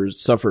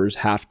sufferers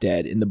half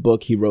dead. In the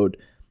book he wrote,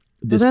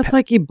 that's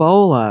like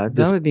Ebola.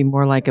 That would be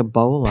more like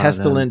Ebola.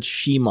 Pestilent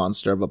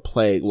she-monster of a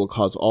plague will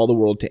cause all the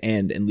world to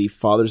end and leave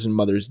fathers and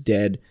mothers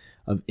dead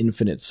of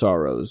infinite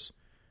sorrows.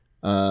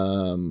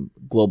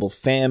 Global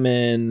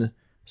famine,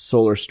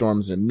 solar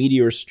storms and a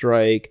meteor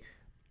strike,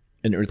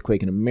 an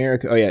earthquake in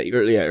America. Oh yeah,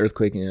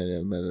 earthquake.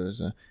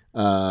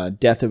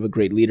 Death of a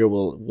great leader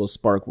will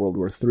spark World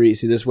War III.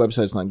 See, this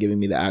website's not giving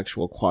me the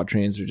actual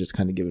quatrains; they're just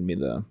kind of giving me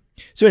the.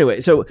 So anyway,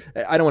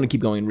 I don't want to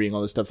keep going and reading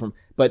all this stuff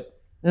but.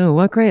 Oh,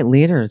 what great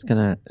leader is going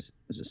to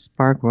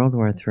spark World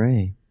War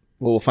III?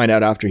 Well, we'll find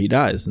out after he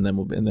dies, and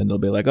then they'll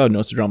be like, "Oh,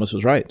 Nostradamus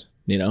was right,"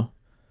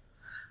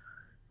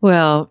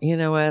 Well, you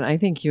know what? I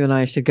think you and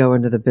I should go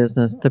into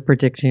the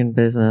prediction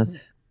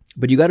business.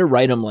 But you got to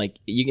write them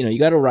you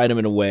got to write them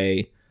in a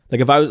way.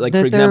 If I was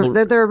for example,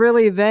 that they're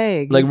really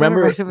vague.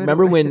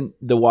 Remember when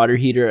the water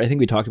heater? I think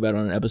we talked about it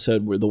on an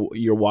episode where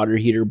your water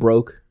heater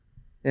broke.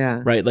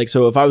 Yeah. Right.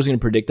 So if I was going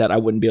to predict that, I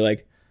wouldn't be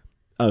like,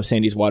 "Oh,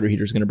 Sandy's water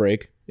heater is going to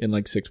break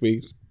in 6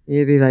 weeks."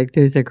 You'd be like,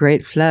 "There's a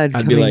great flood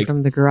coming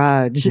from the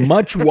garage."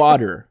 Much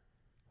water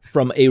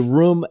from a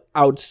room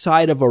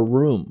outside of a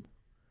room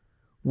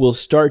will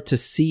start to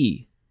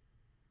see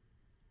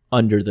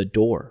under the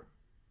door.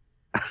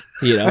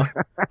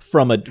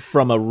 From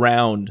a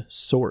round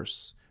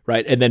source.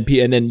 Right, and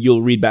then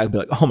you'll read back and be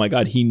like, "Oh my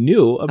God, he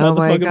knew about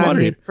the fucking water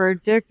heater. He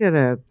predicted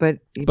it."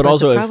 But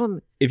also,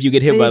 if you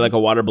get hit by a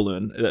water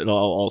balloon, it'll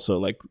also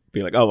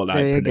be like, "Oh well,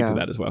 I predicted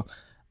that as well."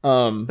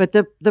 But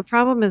the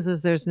problem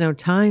is there's no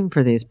time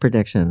for these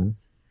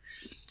predictions.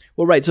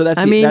 Well, right. So that's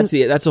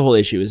the whole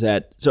issue. Is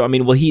that so? I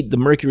mean, the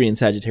Mercury in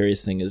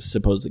Sagittarius thing is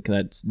supposedly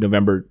that's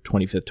November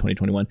 25th,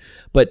 2021.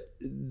 But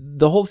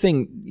the whole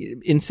thing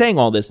in saying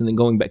all this and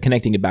then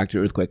connecting it back to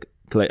earthquake.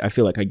 I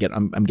feel like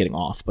I'm getting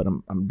off, but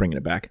I'm bringing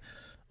it back.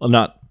 I'm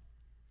not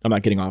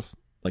getting off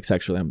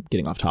sexually. I'm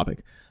getting off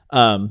topic.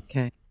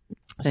 Okay.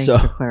 Thanks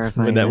for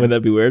clarifying. Would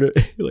that be weird?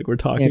 We're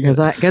talking.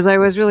 Yeah, because I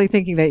was really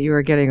thinking that you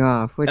were getting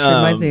off, which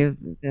reminds me of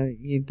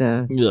isn't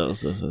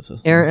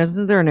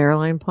there an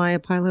airline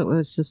pilot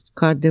was just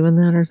caught doing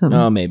that or something?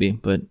 Oh, maybe,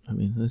 but I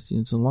mean,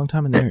 it's a long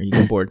time in there. You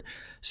get bored.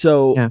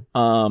 So,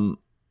 So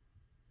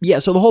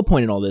the whole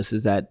point in all this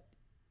is that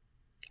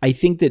I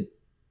think that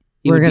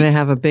we're going to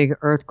have a big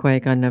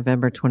earthquake on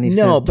November 25th.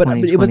 No, but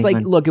it was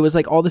like, look, it was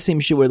like all the same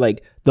shit where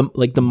like the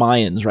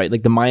Mayans, right?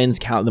 Like the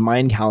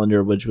Mayan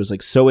calendar, which was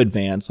like so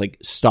advanced, like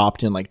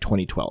stopped in like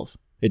 2012.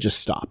 It just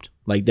stopped.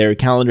 Like their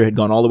calendar had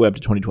gone all the way up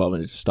to 2012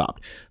 and it just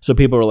stopped. So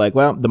people were like,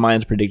 well, the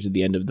Mayans predicted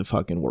the end of the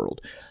fucking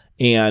world.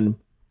 And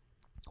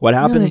what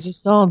happens? No, they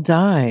just all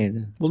died.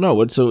 Well,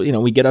 no. So,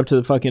 we get up to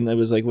the fucking, it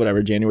was like,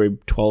 whatever, January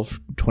 12th,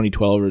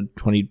 2012 or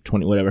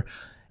 2020, whatever.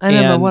 I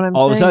know, but what I'm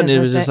all of a saying sudden, is it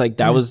was that just like,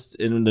 that was,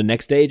 and the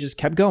next day it just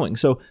kept going.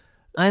 So,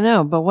 I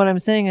know, but what I'm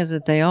saying is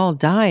that they all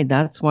died.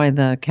 That's why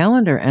the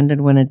calendar ended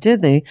when it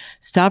did. They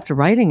stopped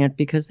writing it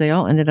because they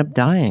all ended up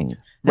dying.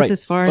 That's right.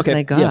 as far as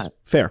they got. Yes,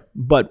 fair.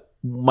 But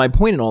my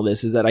point in all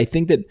this is that I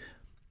think that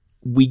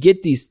we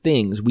get these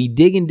things, we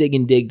dig and dig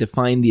and dig to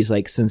find these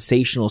like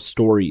sensational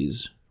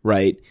stories,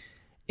 right?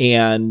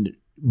 And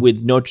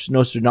with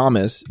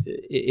Nostradamus,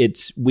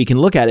 we can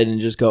look at it and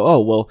just go, oh,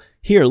 well,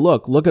 here,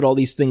 look at all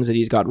these things that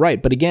he's got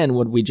right. But again,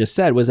 what we just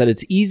said was that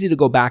it's easy to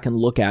go back and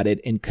look at it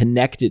and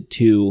connect it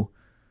to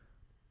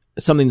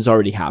something that's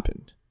already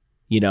happened,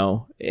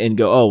 and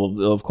go, oh,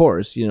 well, of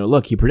course,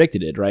 look, he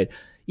predicted it, right?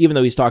 Even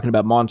though he's talking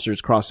about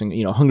monsters crossing,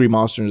 hungry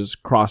monsters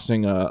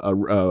crossing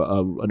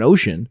an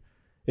ocean,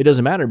 it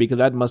doesn't matter because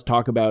that must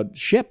talk about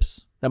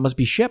ships. That must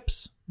be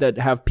ships that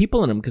have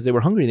people in them because they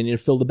were hungry. They need to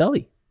fill the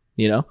belly,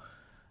 There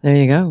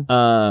you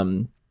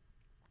go.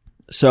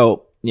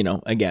 So,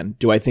 again,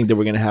 do I think that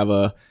we're going to have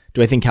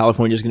do I think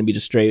California is going to be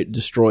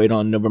destroyed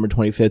on November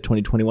 25th,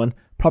 2021?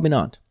 Probably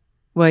not.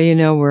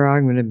 Well, where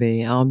I'm going to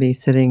be. I'll be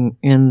sitting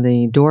in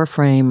the door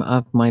frame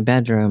of my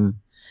bedroom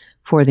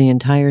for the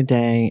entire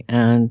day,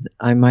 and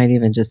I might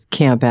even just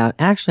camp out.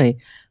 Actually,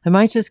 I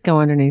might just go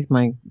underneath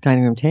my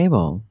dining room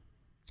table.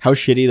 How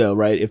shitty, though,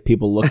 right? If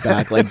people look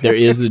back, like there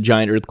is a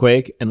giant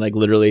earthquake, and like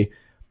literally,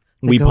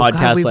 we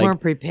weren't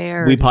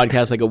prepared. We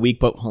podcast like a week,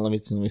 but let me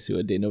see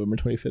what day November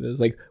 25th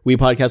is. Like we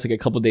podcast like a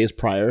couple days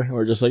prior, and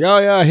we're just like, oh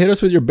yeah, hit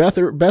us with your best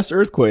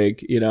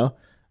earthquake,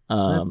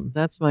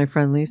 That's my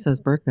friend Lisa's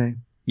birthday.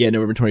 Yeah,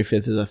 November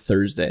 25th is a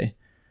Thursday.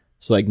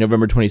 So like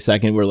November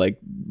 22nd, we're like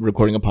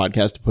recording a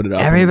podcast to put it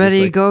up.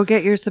 Everybody go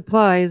get your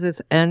supplies.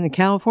 It's in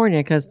California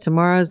because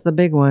tomorrow's the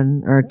big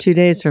one, or 2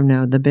 days from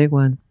now, the big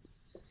one.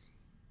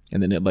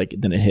 And then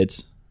it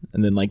hits.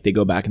 And then like they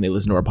go back and they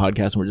listen to our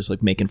podcast and we're just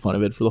like making fun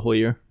of it for the whole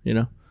year,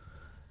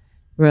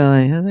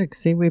 Really?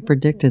 See, we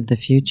predicted the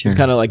future. It's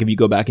kind of like if you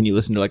go back and you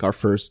listen to like our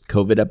first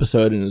COVID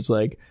episode and it's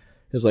like,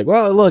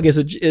 well, look, is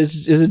it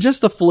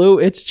just the flu?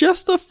 It's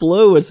just the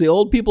flu. It's the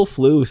old people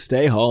flu.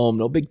 Stay home.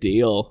 No big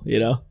deal,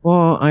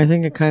 Well, I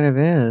think it kind of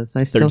is.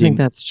 I still think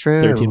that's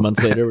true. 13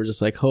 months later, we're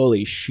just like,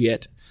 holy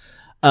shit.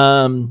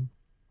 So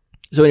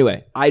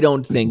anyway, I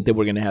don't think that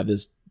we're going to have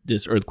this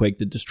earthquake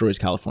that destroys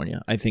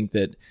California. I think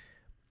that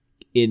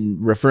in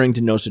referring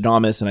to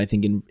Nostradamus and I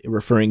think in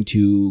referring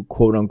to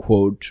quote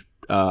unquote,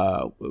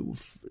 I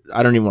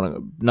don't even want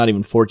to, not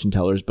even fortune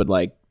tellers, but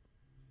like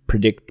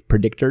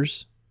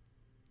predictors.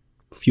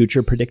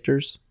 Future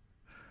predictors.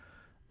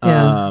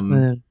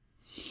 Yeah.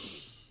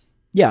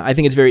 Yeah, I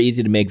think it's very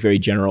easy to make very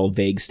general,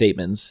 vague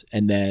statements.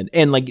 And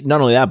like,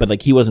 not only that, but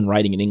like he wasn't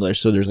writing in English.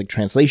 So there's like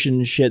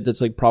translation shit that's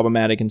like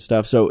problematic and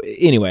stuff. So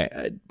anyway,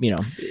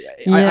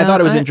 I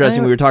thought it was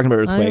interesting. We were talking about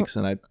earthquakes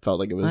and I felt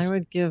like it was. I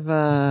would give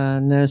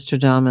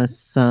Nostradamus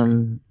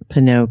some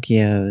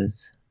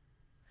Pinocchios.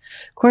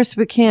 Of course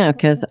we can't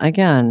because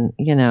again,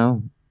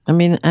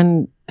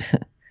 and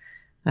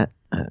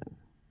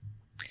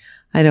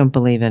I don't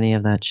believe any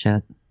of that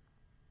shit.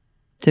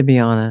 To be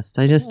honest,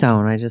 I just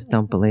don't. I just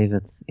don't believe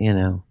it's,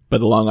 But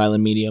the Long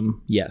Island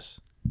medium,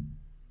 yes.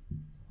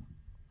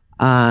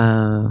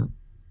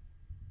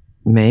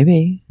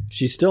 Maybe.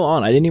 She's still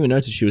on. I didn't even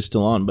notice she was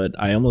still on, but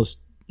I was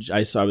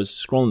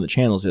scrolling the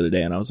channels the other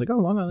day and I was like, oh,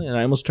 Long Island. And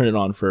I almost turned it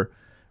on for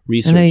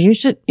research. No, you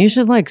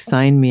should like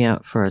sign me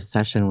up for a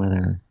session with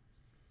her.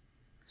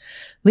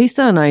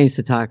 Lisa and I used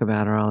to talk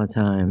about her all the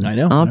time. I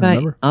know.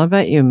 I'll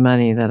bet you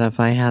money that if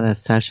I had a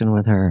session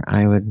with her,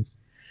 I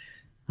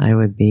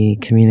would be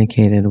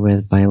communicated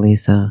with by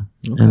Lisa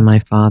and my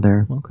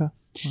father. Okay.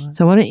 Right.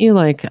 So why don't you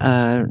write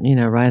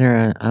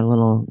her a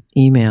little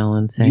email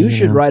and say you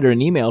should write her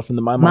an email from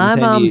the My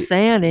Mom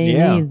Sandy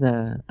needs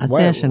a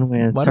session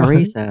with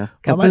Teresa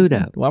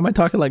Caputo. Why am I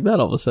talking like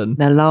that all of a sudden?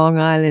 The Long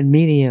Island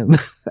medium.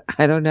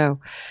 I don't know.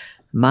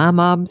 My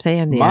Mom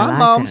Sandy. My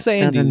Mom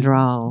Sandy. Southern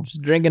drawl. She's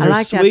drinking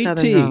her sweet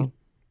tea. Drawl.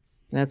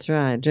 That's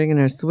right. Drinking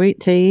her sweet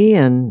tea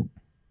and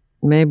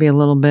maybe a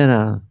little bit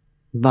of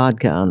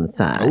vodka on the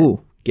side.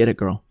 Ooh, get it,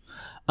 girl.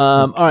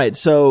 All right.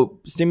 So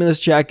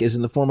stimulus check is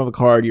in the form of a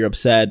card. You're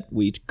upset.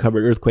 We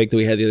covered earthquake that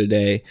we had the other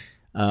day.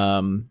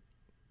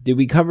 Did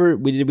we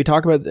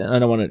talk about, I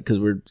don't want to, because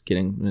I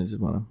just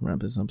want to wrap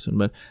this up soon,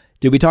 but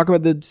did we talk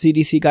about the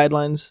CDC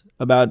guidelines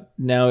about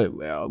now?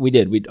 We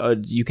did.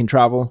 You can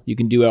travel. You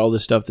can do all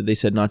this stuff that they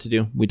said not to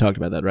do. We talked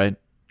about that, right?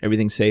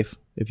 Everything's safe.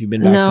 If you've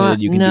been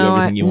vaccinated, you can do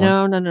everything you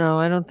want. No.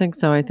 I don't think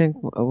so. I think,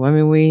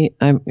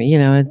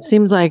 it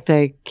seems like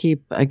they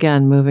keep,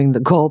 again, moving the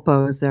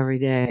goalposts every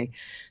day.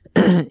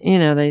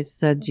 They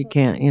said you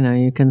can't,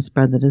 you can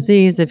spread the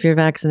disease if you're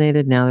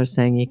vaccinated. Now they're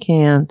saying you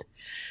can't.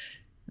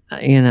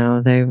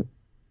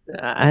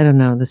 I don't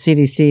know. The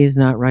CDC is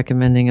not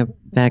recommending a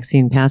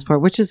vaccine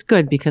passport, which is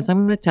good because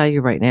I'm going to tell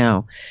you right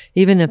now,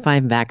 even if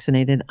I'm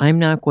vaccinated, I'm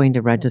not going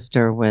to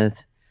register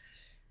with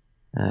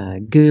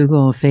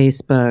Google,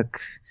 Facebook,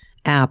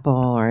 Apple,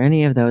 or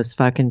any of those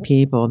fucking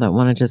people that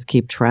want to just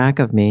keep track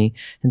of me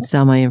and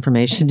sell my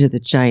information to the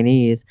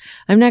Chinese.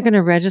 I'm not going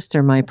to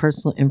register my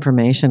personal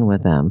information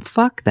with them.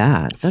 Fuck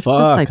that. That's Fuck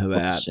just like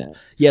that. bullshit.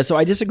 Yeah, so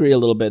I disagree a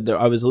little bit.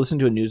 I was listening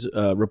to a news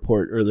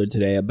report earlier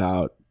today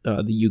about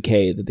the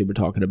UK that they were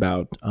talking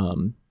about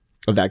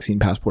a vaccine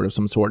passport of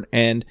some sort,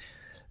 and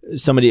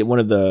somebody, one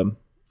of the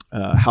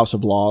House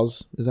of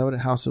Laws, is that what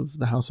House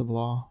of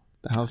Law?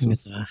 The House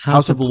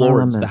of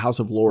Lords, the House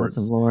of Lords.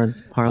 House of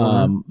Lords,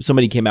 Parliament.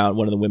 Somebody came out,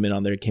 one of the women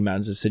on there came out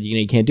and just said,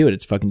 you can't do it.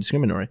 It's fucking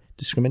discriminatory.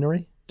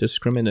 Discriminatory.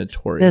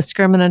 Discriminatory.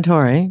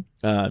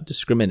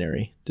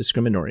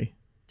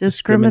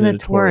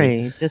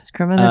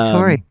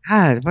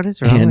 God, what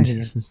is wrong with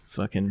you?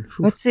 Fucking.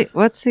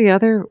 What's the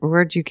other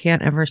word you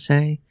can't ever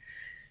say?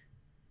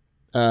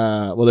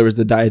 Well, there was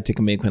the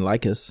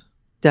diaticomycolicus.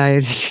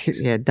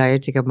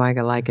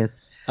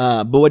 Diaticomycolicus.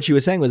 But what she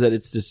was saying was that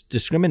it's just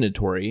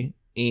discriminatory,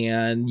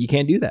 and you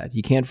can't do that.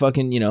 You can't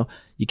fucking, you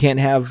can't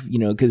have,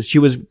 because she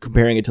was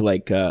comparing it to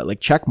like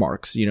check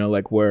marks,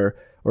 like where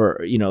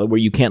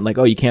you can't, like,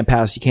 oh, you can't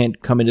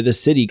come into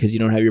this city because you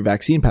don't have your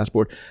vaccine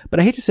passport.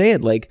 But I hate to say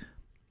it, like,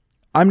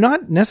 I'm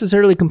not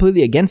necessarily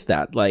completely against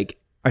that. Like,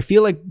 I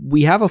feel like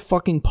we have a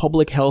fucking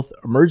public health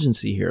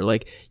emergency here.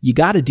 Like, you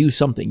got to do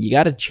something. You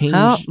got to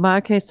change.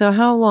 Okay, so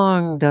how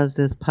long does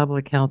this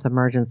public health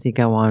emergency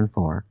go on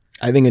for?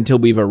 I think until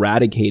we've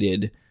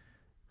eradicated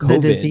COVID. The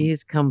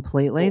disease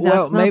completely?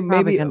 That's not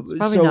probably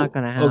not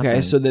going to happen.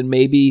 Okay, so then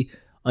maybe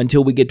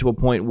until we get to a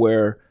point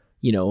where,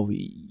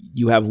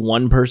 you have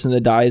one person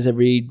that dies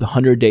every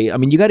 100 days. I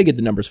mean, you got to get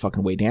the numbers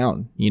fucking way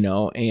down,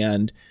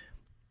 and...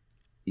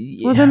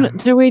 Yeah. Well, then,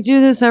 do we do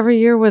this every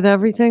year with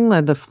everything,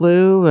 like the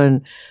flu?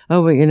 And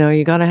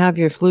you got to have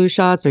your flu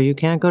shots, or you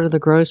can't go to the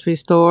grocery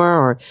store,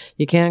 or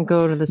you can't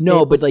go to the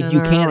no, but like you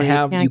can't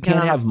have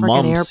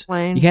mumps,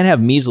 airplane. You can't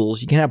have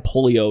measles, you can't have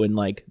polio, and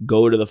like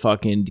go to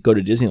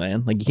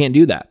Disneyland. Like, you can't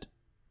do that.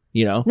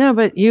 No,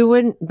 but you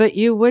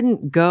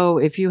wouldn't go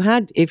if you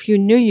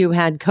knew you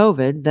had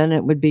COVID. Then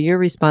it would be your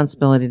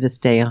responsibility to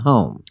stay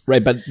home.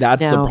 Right, but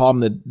that's the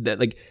problem that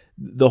like.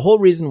 The whole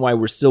reason why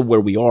we're still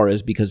where we are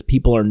is because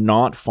people are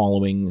not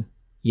following,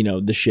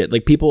 the shit.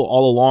 Like, people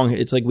all along,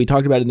 it's like we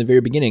talked about in the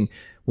very beginning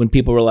when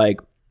people were like,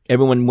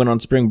 everyone went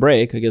on spring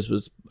break, I guess it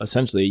was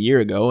essentially a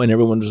year ago, and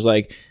everyone was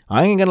like,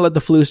 I ain't gonna let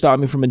the flu stop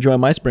me from enjoying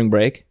my spring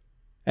break.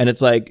 And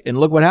it's like, and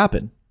look what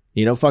happened.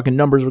 Fucking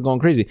numbers were going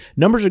crazy.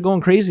 Numbers are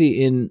going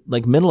crazy in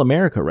like middle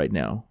America right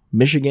now.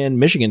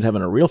 Michigan's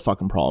having a real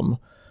fucking problem.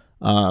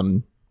 I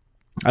don't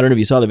know if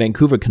you saw the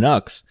Vancouver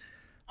Canucks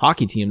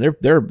hockey team.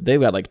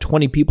 They've got like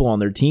 20 people on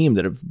their team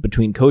that have,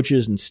 between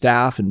coaches and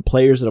staff and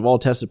players, that have all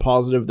tested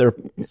positive. They're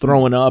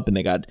throwing up, and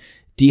they got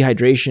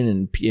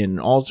dehydration and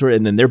all sorts,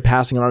 and then they're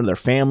passing it on to their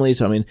families.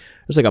 So, I mean,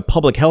 there's like a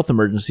public health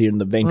emergency in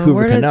the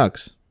Vancouver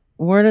Canucks.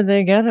 Where did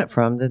they get it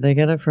from? Did they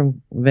get it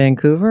from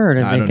Vancouver, or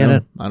did they get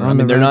it? I don't know. I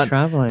mean, they're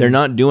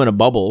not doing a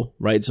bubble,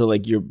 right? So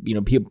like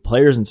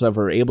players and stuff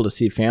are able to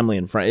see family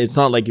and friends. It's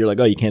not like you're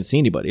like, oh, you can't see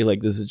anybody. Like,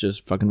 this is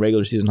just fucking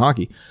regular season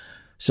hockey.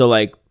 So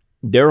like,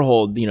 their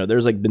whole,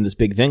 there's like been this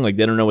big thing, like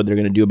they don't know what they're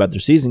going to do about their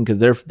season because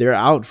they're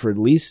out for at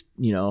least,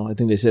 I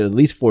think they said at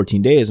least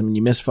 14 days. I mean,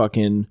 you miss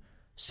fucking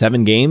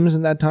 7 games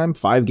in that time,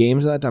 5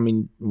 games in that time. I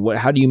mean,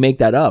 how do you make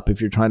that up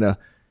if you got a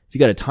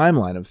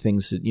timeline of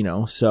things that,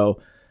 so,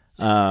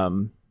 I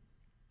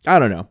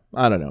don't know.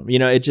 Well,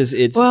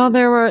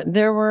 there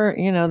were,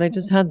 they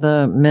just had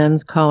the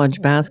men's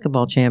college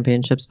basketball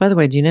championships. By the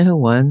way, do you know who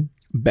won?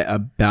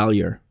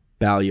 Baylor.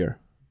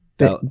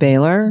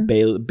 Baylor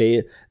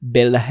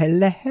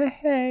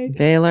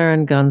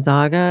and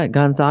Gonzaga.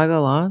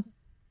 Gonzaga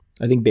lost.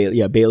 I think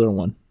Baylor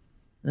won.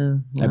 Oh,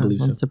 I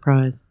believe so. I'm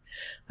surprised.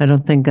 I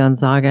don't think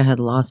Gonzaga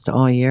had lost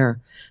all year.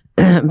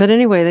 But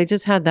anyway, they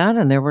just had that,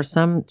 and there were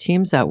some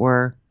teams that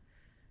were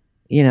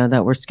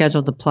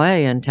scheduled to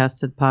play and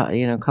tested.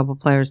 A couple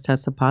players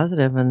tested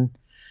positive,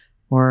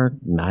 or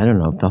I don't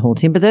know if the whole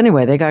team. But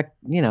anyway, they got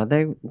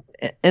they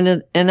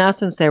in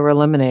essence they were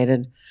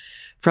eliminated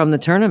from the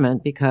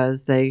tournament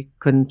because they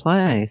couldn't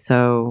play.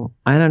 So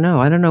I don't know.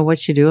 I don't know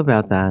what you do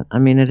about that. I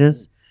mean, it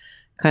is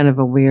kind of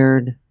a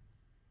weird,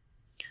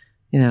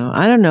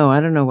 I don't know. I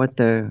don't know what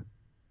the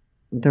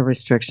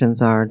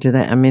restrictions are. Do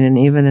they, I mean, and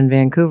even in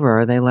Vancouver,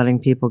 are they letting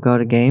people go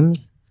to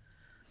games?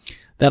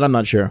 That I'm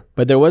not sure,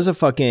 but there was a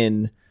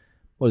fucking,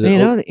 what was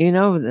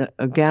it?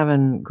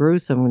 Gavin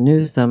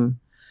Newsom,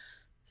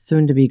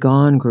 soon to be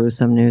gone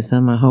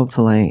Newsom,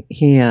 hopefully,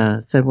 he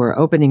said we're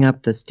opening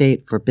up the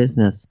state for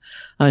business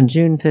on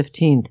June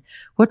 15th.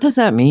 What does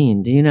that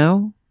mean? Do you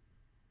know?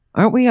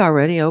 Aren't we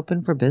already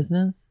open for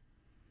business?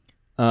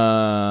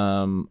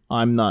 I'm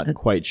not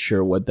quite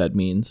sure what that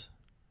means.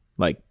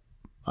 Like,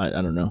 I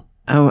don't know.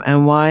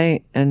 And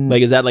why? And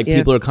like, is that like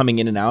people are coming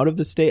in and out of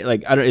the state?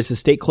 Like, I don't. Is the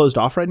state closed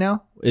off right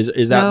now?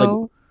 Is that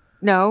like?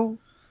 No.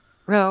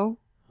 Well,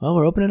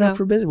 we're opening it up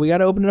for business. We got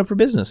to open it up for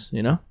business.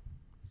 You know.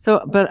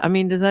 So, but I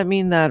mean, does that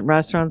mean that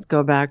restaurants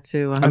go back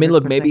to 100% I mean,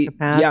 look, maybe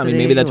capacity, yeah. I mean,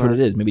 maybe that's what it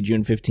is. Maybe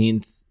June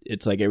 15th,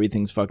 it's like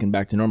everything's fucking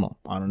back to normal.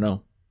 I don't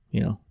know.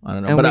 You know, I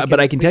don't know.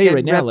 But I can tell you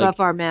right now, like, rip off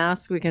our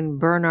masks. We can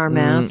burn our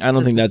masks. I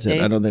don't think that's it.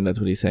 I don't think that's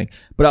what he's saying.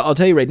 But I'll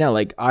tell you right now,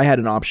 like, I had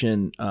an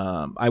option.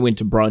 I went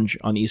to brunch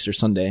on Easter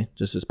Sunday,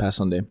 just this past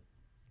Sunday.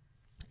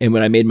 And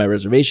when I made my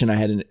reservation, I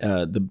had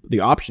the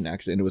option,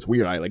 actually, and it was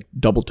weird. I like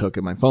double took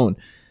in my phone,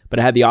 but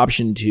I had the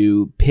option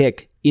to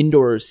pick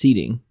indoor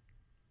seating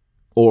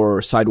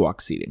or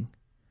sidewalk seating.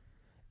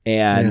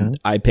 And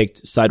I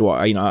picked sidewalk,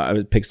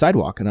 I picked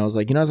sidewalk, and I was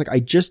like, I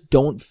just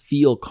don't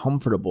feel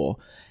comfortable.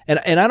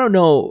 And I don't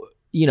know,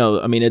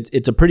 I mean,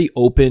 it's a pretty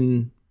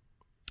open,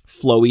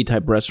 flowy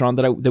type restaurant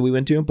that we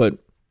went to, but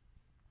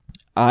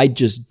I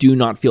just do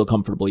not feel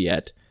comfortable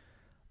yet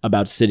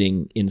about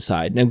sitting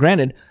inside. Now,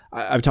 granted,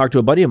 I've talked to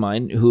a buddy of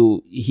mine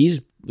who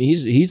he's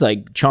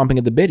like chomping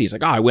at the bit. He's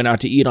like, I went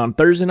out to eat on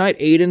Thursday night,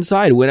 ate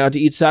inside. Went out to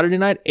eat Saturday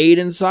night, ate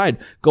inside.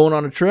 Going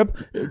on a trip,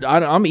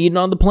 I'm eating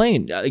on the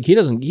plane. Like, he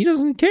doesn't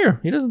care.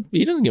 He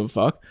doesn't give a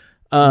fuck.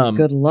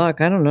 Good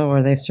luck. I don't know.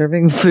 Are they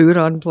serving food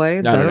on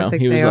planes? I don't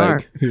think they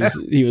are.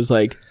 He's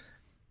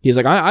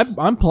like,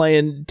 I'm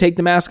playing take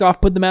the mask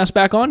off, put the mask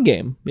back on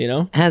game.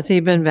 Has he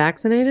been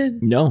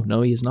vaccinated?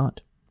 No, he is not.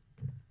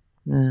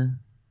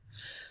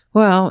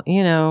 Well,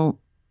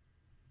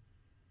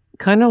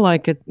 kind of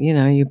like it,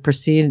 you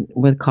proceed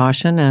with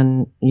caution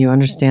and you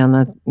understand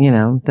that,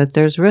 that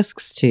there's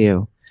risks to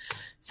you.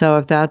 So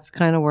if that's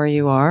kind of where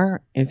you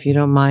are, if you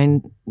don't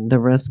mind the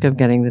risk of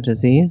getting the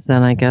disease,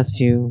 then I guess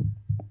you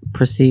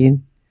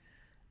proceed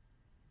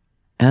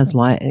as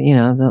like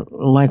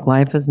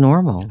life is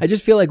normal. I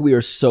just feel like we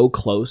are so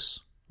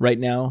close right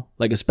now,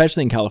 like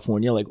especially in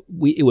California, like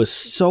it was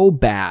so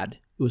bad.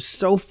 It was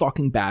so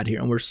fucking bad here,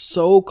 and we're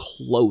so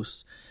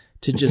close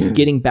to just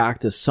getting back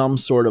to some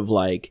sort of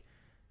like,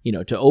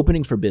 to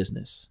opening for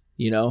business,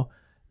 that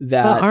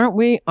well, aren't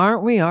we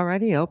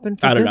already open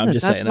for business? I don't know. I'm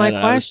just That's saying. my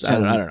question.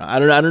 I don't know.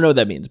 I don't know what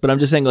that means, but I'm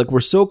just saying, like, we're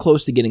so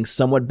close to getting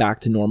somewhat back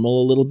to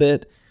normal a little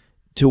bit,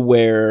 to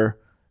where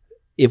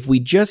if we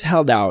just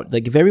held out,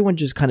 like if everyone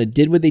just kind of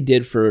did what they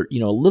did for, a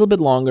little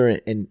bit longer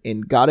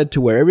and got it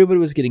to where everybody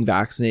was getting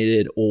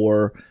vaccinated,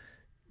 or,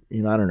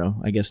 I don't know,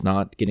 I guess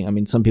not getting, I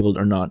mean, some people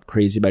are not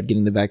crazy about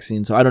getting the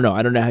vaccine. So I don't know.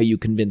 I don't know how you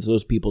convince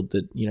those people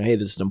that, hey,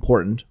 this is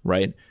important,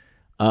 right?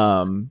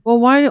 Well,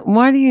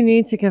 why do you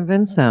need to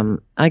convince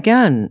them?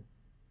 Again,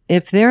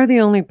 if they're the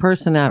only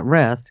person at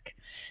risk,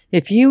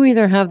 if you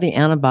either have the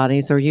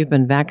antibodies or you've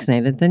been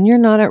vaccinated, then you're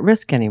not at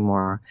risk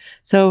anymore.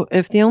 So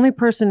if the only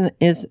person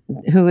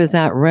who is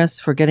at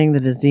risk for getting the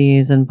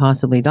disease and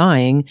possibly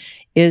dying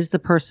is the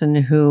person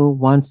who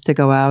wants to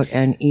go out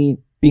and eat,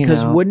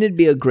 because wouldn't it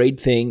be a great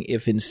thing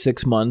if in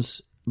 6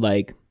 months,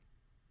 like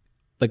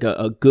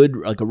a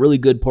really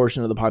good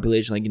portion of the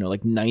population,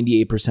 like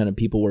 98% of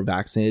people were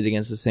vaccinated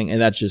against this thing.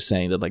 And that's just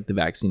saying that like the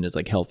vaccine is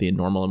like healthy and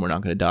normal and we're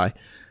not going to die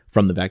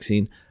from the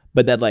vaccine.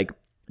 But that like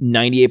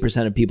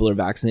 98% of people are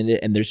vaccinated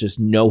and there's just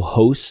no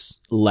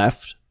hosts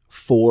left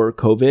for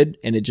COVID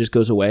and it just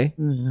goes away.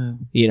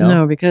 Mm-hmm.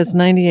 No, because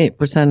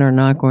 98% are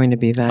not going to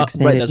be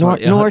vaccinated,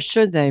 nor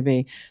should they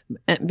be,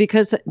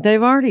 because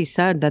they've already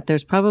said that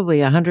there's probably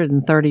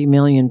 130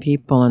 million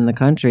people in the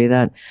country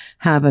that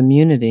have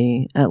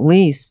immunity, at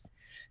least,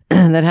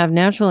 that have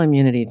natural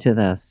immunity to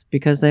this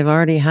because they've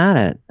already had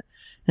it.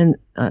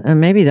 And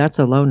maybe that's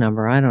a low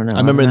number. I don't know. I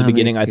remember in the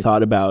beginning I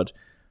thought about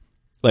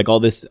like all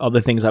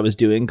the things I was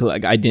doing, cause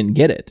like I didn't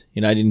get it.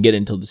 I didn't get it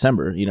until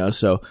December,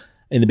 so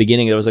in the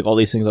beginning there was like all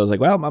these things I was like,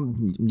 well,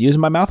 I'm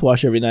using my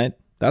mouthwash every night.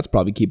 That's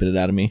probably keeping it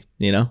out of me,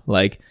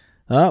 like,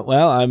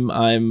 well,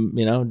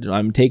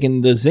 I'm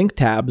taking the zinc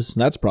tabs.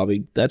 That's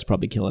probably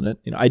killing it.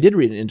 I did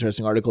read an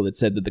interesting article that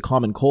said that the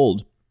common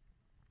cold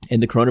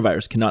and the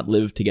coronavirus cannot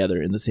live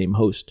together in the same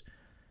host,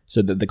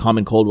 so that the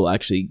common cold will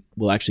actually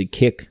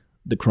kick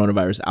the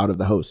coronavirus out of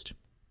the host.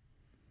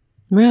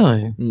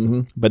 Really?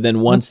 Mm-hmm. But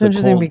then once that's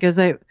interesting because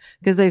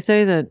they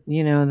say that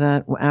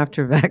that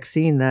after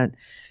vaccine that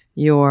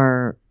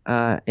your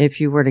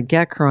if you were to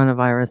get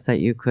coronavirus that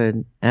you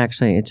could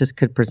actually it just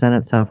could present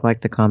itself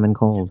like the common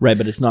cold. Right,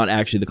 but it's not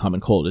actually the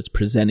common cold. It's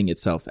presenting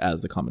itself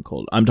as the common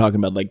cold. I'm talking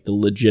about like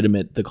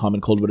the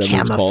common cold,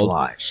 whatever it's called.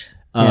 Camouflage.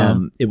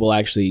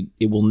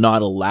 It will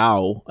not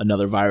allow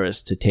another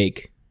virus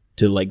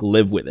to like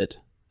live with it.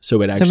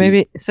 So it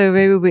actually. So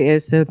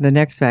the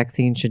next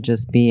vaccine should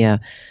just be a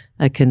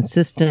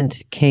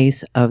consistent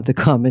case of the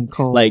common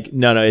cold. Like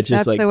no, it's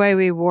just that's the way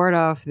we ward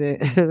off the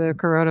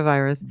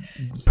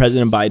coronavirus.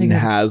 President Biden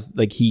has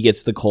like he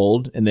gets the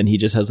cold and then he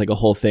just has like a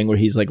whole thing where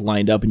he's like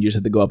lined up and you just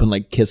have to go up and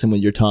like kiss him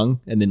with your tongue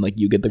and then like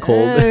you get the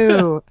cold.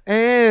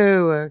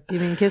 Ew! You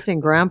mean kissing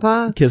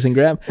Grandpa? Kissing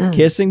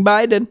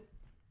Biden.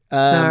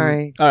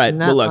 Sorry. All right.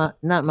 Not Well, look,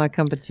 not my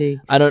cup of tea.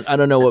 I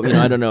don't know what,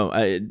 I don't know.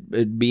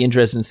 It'd be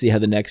interesting to see how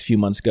the next few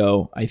months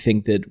go. I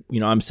think that,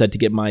 I'm set to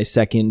get my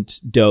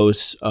second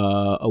dose,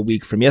 a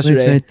week from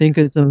yesterday. Which I think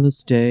is a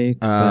mistake.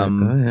 Go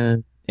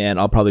ahead. And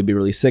I'll probably be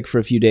really sick for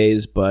a few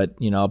days, but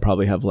I'll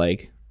probably have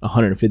like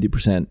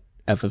 150%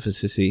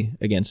 efficacy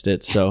against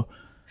it. So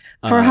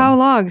for how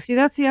long? See,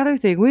 that's the other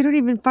thing. We don't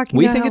even fucking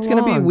we know think how it's going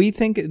to be, long. we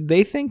think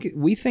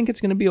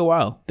it's going to be a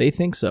while. They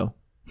think so.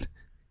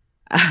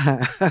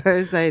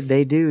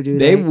 They do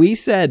they? We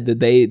said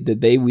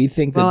that we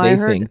think that they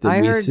think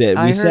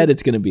that we said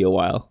it's going to be a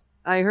while.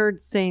 I heard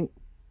Saint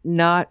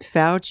Not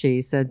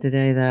Fauci said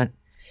today that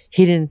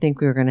he didn't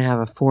think we were going to have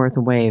a fourth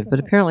wave, but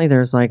apparently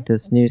there's like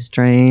this new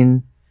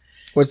strain.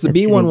 Well, it's the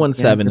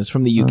B117. It's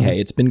from the UK.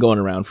 It's been going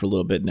around for a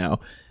little bit now.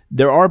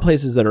 There are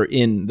places that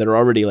are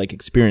already like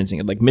experiencing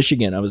it, like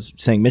Michigan. I was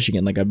saying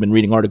Michigan, like I've been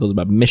reading articles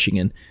about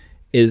Michigan,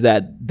 is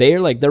that they're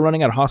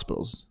running out of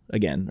hospitals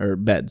again, or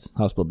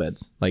hospital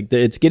beds. Like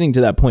it's getting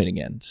to that point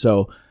again.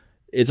 So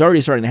it's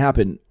already starting to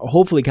happen.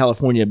 Hopefully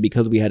California,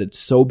 because we had it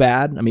so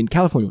bad. I mean,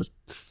 California was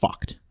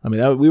fucked. I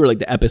mean, we were like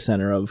the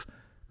epicenter of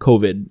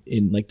COVID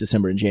in like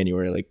December and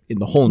January, like in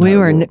the whole entire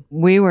world.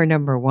 We were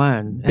number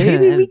one.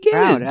 Baby, we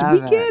get it.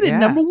 We get it. Yeah.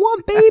 Number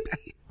one,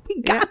 baby.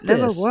 We got this.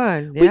 Number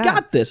one. Yeah. We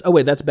got this. Oh,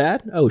 wait, that's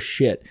bad? Oh,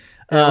 shit.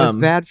 It was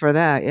bad for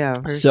that, yeah.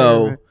 For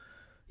so, sure.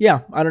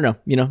 Yeah, I don't know.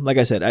 Like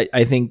I said,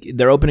 I think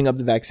they're opening up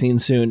the vaccine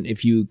soon.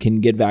 If you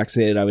can get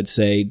vaccinated, I would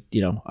say,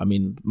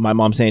 my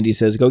mom Sandy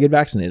says, go get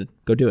vaccinated.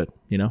 Go do it.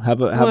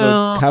 Have a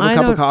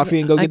cup of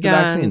coffee and go get the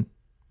vaccine.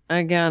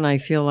 Again, I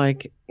feel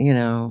like,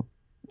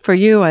 for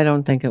you, I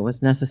don't think it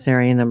was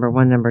necessary, number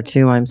one. Number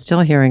two, I'm still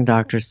hearing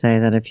doctors say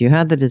that if you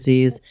had the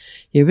disease,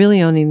 you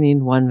really only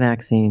need one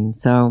vaccine.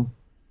 So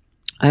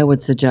I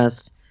would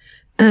suggest,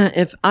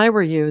 if I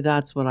were you,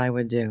 that's what I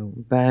would do.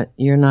 But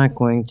you're not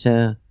going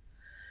to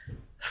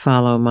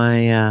follow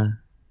my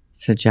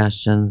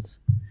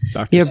suggestions.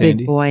 Dr. You're Sandy. a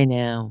big boy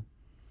now.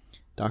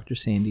 Dr.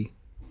 Sandy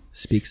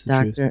speaks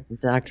the truth.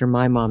 Dr.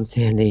 My Mom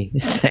Sandy,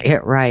 say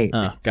it right.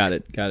 Oh, got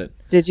it.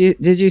 Did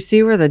you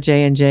see where the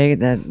J&J,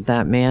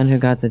 that man who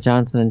got the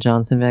Johnson &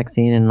 Johnson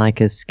vaccine and like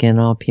his skin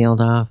all peeled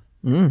off?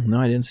 No,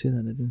 I didn't see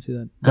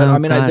that. But I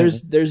mean,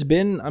 there's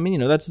been,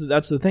 that's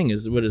the thing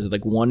is, what is it,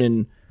 like one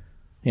in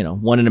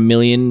a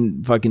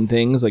million fucking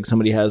things, like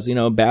somebody has,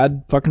 a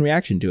bad fucking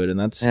reaction to it, and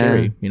that's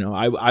scary.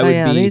 I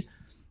would be.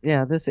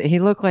 He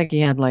looked like he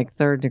had like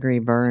 3rd-degree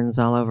burns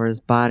all over his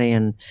body,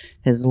 and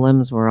his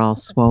limbs were all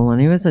swollen.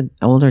 He was an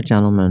older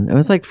gentleman. It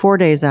was like 4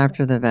 days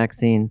after the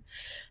vaccine,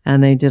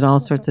 and they did all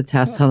sorts of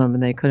tests on him,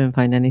 and they couldn't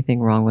find anything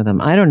wrong with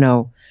him. I don't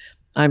know.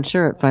 I'm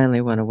sure it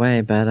finally went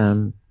away, but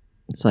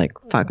it's like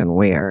fucking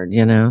weird,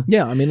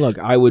 Yeah, I mean, look,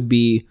 I would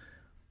be,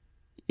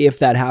 if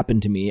that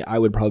happened to me, I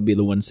would probably be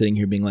the one sitting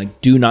here being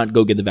like, do not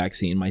go get the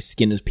vaccine. My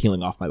skin is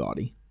peeling off my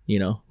body.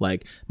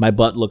 Like my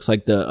butt looks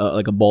like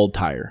like a bald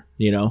tire.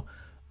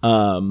 But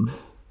a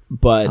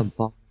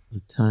bald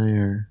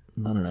tire.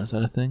 I don't know. Is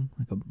that a thing?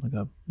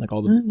 Like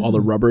all the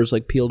rubbers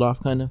like peeled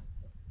off, kind of.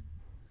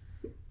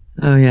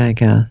 Oh yeah, I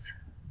guess.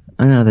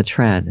 I know the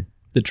tread.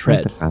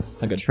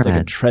 Like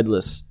a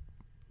treadless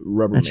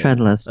rubber. A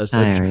treadless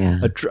tire. Yeah.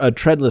 A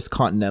treadless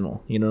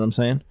Continental. You know what I'm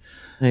saying?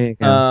 There you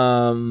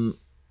go.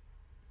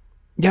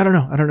 Yeah, I don't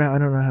know. I don't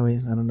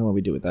know what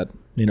we do with that.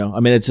 I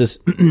mean, it's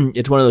just,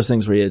 it's one of those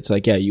things where it's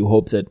like, yeah, you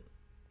hope that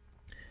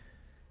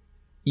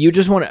you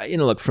just want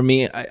to, look, for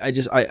me, I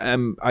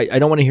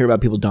don't want to hear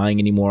about people dying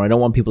anymore. I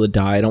don't want people to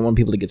die. I don't want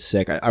people to get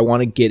sick. I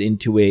want to get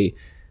into a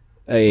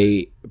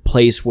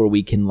place where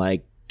we can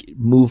like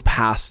move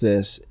past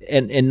this.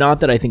 And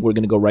not that I think we're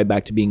going to go right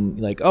back to being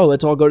like, oh,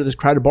 let's all go to this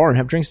crowded bar and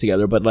have drinks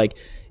together. But like,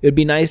 it would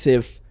be nice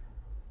if,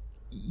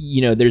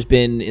 there's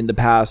been in the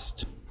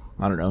past,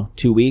 I don't know,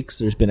 2 weeks,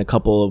 there's been a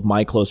couple of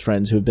my close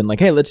friends who have been like,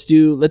 hey, let's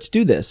do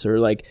this, or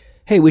like,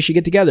 hey, we should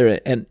get together.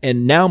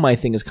 And now my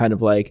thing is kind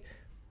of like,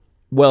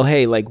 well,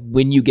 hey, like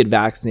when you get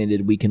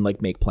vaccinated, we can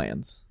like make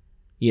plans,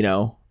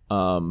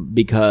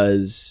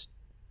 because,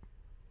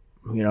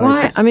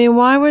 why?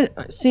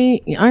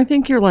 I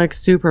think you're like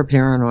super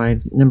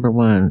paranoid. Number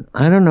one,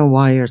 I don't know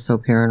why you're so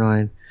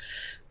paranoid.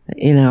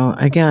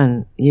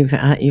 Again, you've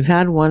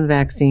had one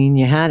vaccine.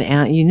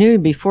 You knew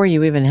before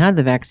you even had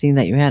the vaccine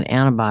that you had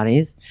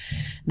antibodies.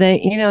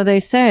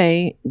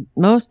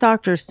 Most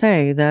doctors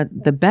say that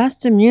the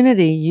best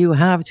immunity you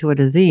have to a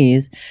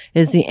disease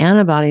is the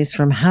antibodies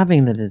from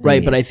having the disease.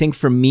 Right, but I think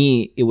for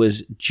me, it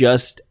was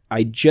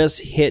I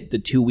just hit the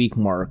 2-week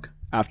mark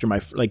after my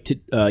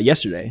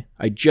yesterday.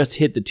 I just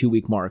hit the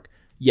 2-week mark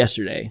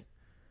yesterday.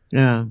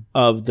 Yeah.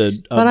 Of the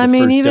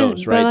first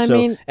dose, right?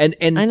 So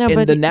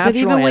the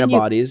natural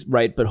antibodies,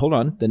 right? But hold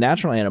on, the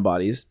natural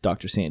antibodies,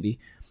 Dr. Sandy,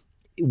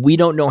 we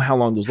don't know how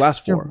long those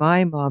last for.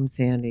 My mom,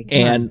 Sandy.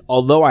 And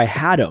although I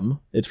had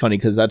them, it's funny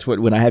because that's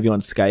when I have you on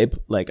Skype,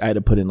 like I had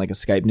to put in like a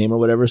Skype name or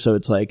whatever. So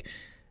it's like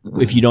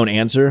if you don't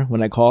answer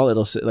when I call,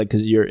 it'll say like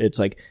it's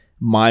like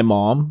my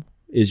mom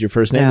is your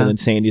first name and then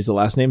Sandy's the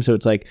last name. So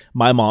it's like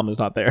my mom is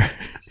not there.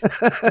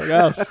 Like,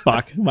 oh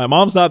fuck, my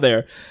mom's not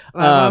there.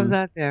 My mom's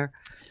not there.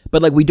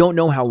 But like, we don't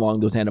know how long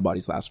those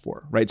antibodies last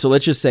for, right? So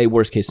let's just say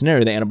worst case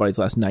scenario, the antibodies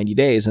last 90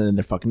 days and then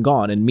they're fucking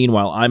gone. And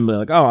meanwhile, I'm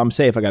like, oh, I'm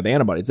safe. I got the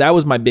antibodies. That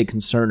was my big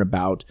concern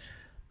about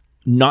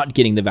not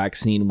getting the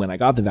vaccine when I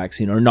got the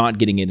vaccine, or not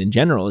getting it in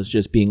general, is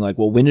just being like,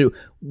 well, we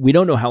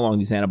don't know how long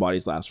these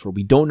antibodies last for.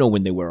 We don't know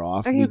when they wear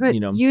off. Okay, but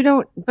you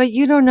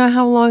don't know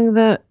how long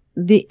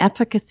the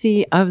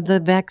efficacy of the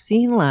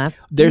vaccine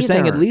lasts. They're either.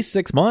 saying at least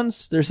 6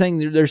 months. They're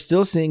saying they're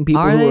still seeing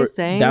people Are who they are.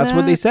 saying That's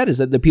what that? they said, is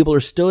that the people are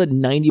still at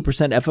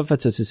 90%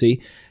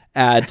 efficacy.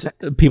 At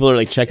people are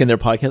like checking their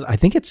podcast. I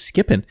think it's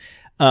skipping.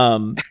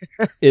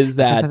 Is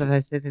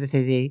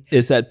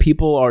that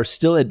people are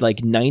still at like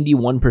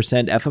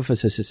 91%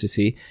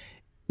 efficacy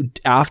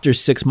after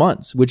 6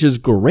 months, which is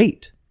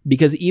great,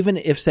 because even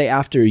if, say,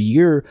 after a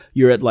year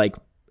you're at like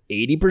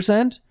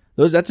 80%,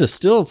 that's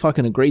still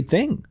fucking a great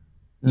thing.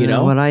 You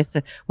know what I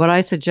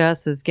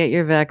suggest is get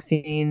your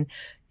vaccine,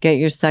 get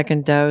your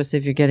second dose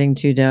if you're getting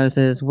 2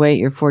 doses, wait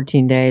your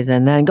 14 days,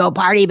 and then go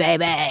party,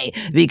 baby,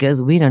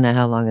 because we don't know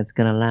how long it's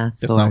going to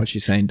last. That's not what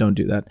she's saying. Don't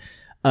do that.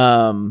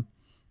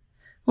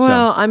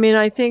 Well, I mean,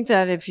 I think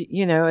that if,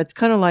 it's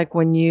kind of like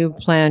when you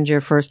planned your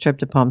first trip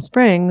to Palm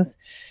Springs,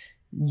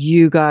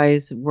 you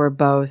guys were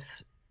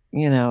both,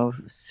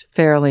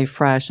 fairly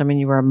fresh. I mean,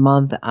 you were a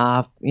month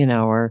off,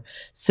 or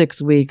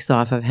 6 weeks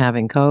off of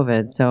having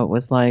COVID. So it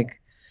was like,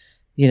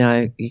 you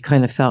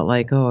kind of felt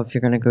like, oh, if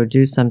you're going to go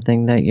do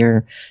something, that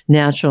your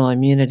natural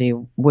immunity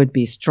would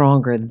be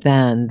stronger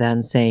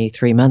than say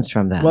 3 months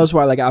from then. Well, that's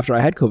why, like, after I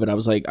had COVID, I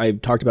was like, I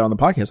talked about it on the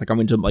podcast, like, I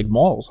went to like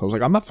malls. I was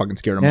like, I'm not fucking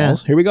scared of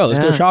malls. Here we go. Let's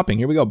go shopping.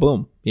 Here we go.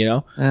 Boom.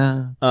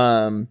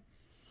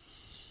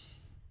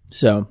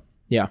 So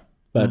yeah,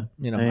 but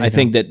I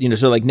think that,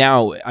 so like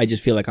now I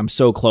just feel like I'm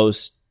so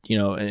close,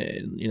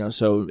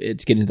 so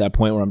it's getting to that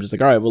point where I'm just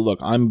like, all right, well, look,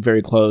 I'm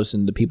very close,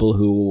 and the people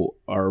who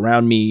are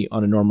around me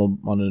on a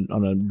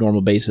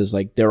normal basis,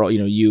 like they're all,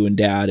 you and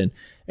Dad, and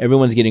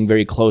everyone's getting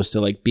very close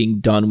to like being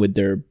done with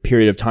their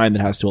period of time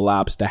that has to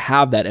elapse to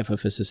have that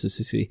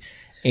efficacy.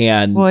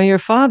 And well, your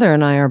father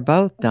and I are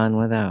both done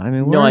with that. I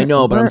mean, no, I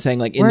know, but I'm saying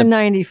like we're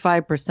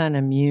 95%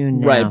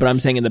 immune now. Right, but I'm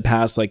saying in the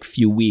past like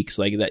few weeks,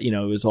 like that,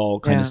 it was all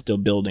kind of still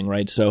building,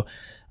 right? So.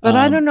 But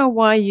I don't know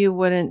why you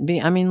wouldn't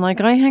be. I mean,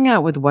 like, I hang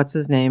out with what's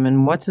his name,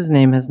 and what's his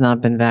name has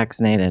not been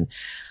vaccinated.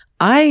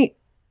 I'm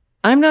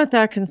not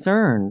that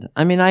concerned.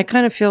 I mean, I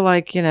kind of feel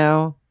like,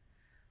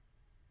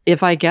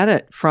 if I get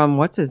it from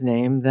what's his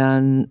name,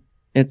 then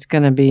it's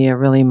going to be a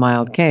really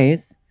mild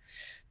case.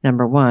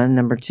 Number one.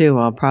 Number two,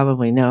 I'll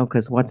probably know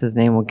because what's his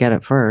name will get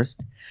it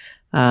first.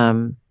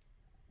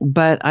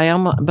 But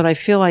I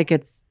feel like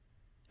it's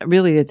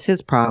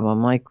his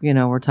problem. Like,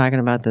 we're talking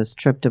about this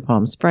trip to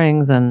Palm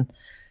Springs, and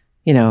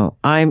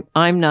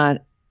I'm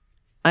not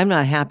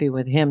happy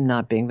with him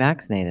not being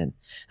vaccinated,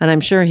 and I'm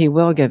sure he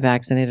will get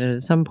vaccinated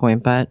at some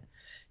point. But,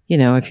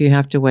 if you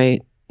have to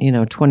wait,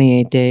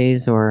 28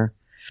 days or,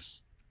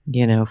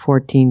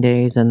 14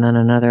 days and then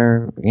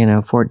another,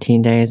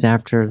 14 days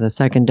after the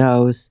second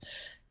dose,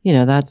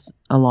 that's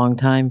a long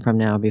time from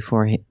now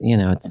before he,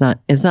 it's not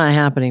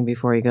happening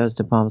before he goes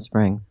to Palm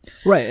Springs.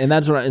 Right. And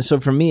that's what, so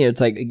for me,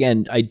 it's like,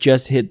 again, I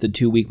just hit the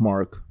 2 week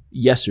mark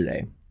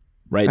yesterday.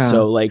 Right.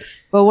 So like,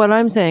 but what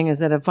I'm saying is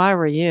that if I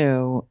were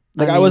you,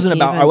 like, I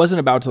wasn't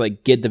about to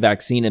like get the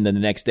vaccine and then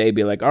the next day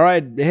be like, all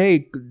right,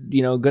 hey,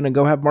 gonna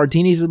go have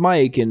martinis with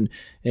Mike and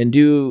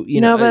do,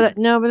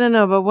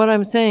 But what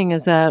I'm saying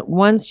is that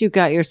once you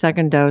got your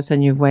second dose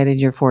and you've waited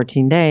your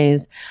 14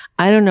 days,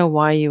 I don't know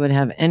why you would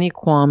have any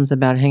qualms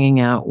about hanging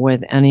out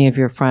with any of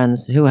your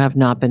friends who have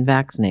not been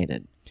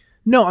vaccinated.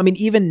 No, I mean,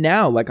 even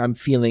now, like, I'm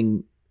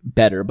feeling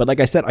better, but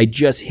like I said, I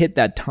just hit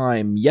that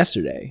time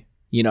yesterday.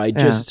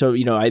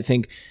 I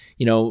think,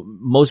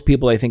 most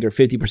people I think are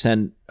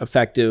 50%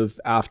 effective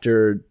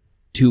after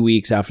 2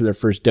 weeks after their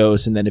first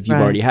dose. And then if you've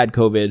already had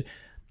COVID,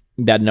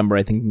 that number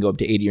I think can go up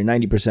to 80 or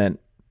 90%.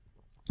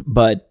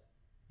 But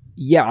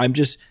yeah,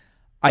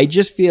 I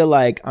just feel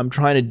like I'm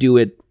trying to do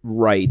it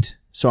right.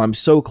 So I'm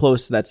so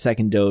close to that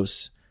second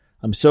dose.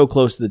 I'm so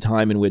close to the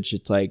time in which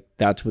it's like,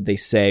 that's what they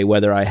say,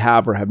 whether I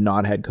have or have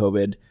not had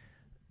COVID,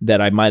 that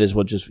I might as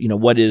well just,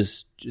 what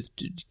is just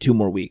 2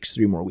 more weeks,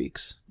 3 more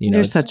weeks?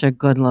 You're such a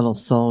good little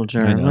soldier.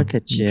 Look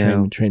at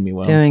you. Train me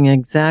well. Doing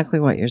exactly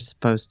what you're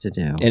supposed to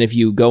do. And if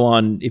you go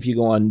on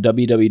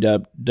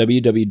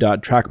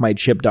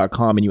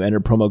www.trackmychip.com and you enter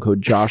promo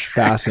code Josh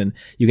Fasten,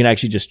 you can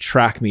actually just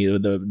track me,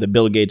 the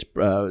Bill Gates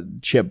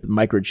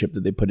microchip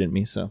that they put in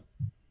me. So.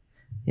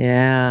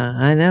 Yeah,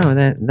 I know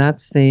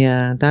that's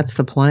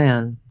the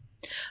plan.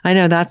 I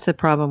know that's the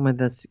problem with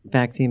this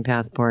vaccine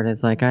passport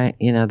is like,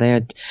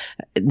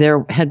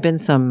 there had been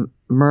some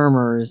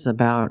murmurs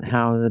about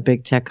how the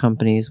big tech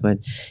companies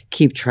would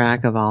keep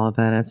track of all of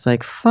it. It's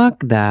like,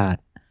 fuck that.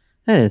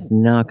 That is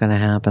not going to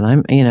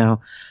happen.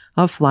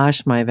 I'll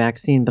flash my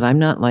vaccine, but I'm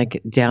not like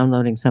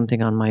downloading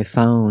something on my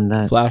phone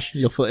that flash.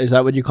 Is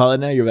that what you call it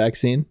now? Your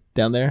vaccine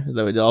down there? Is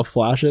that what I'll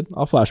flash it?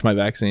 I'll flash my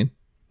vaccine.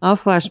 I'll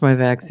flash my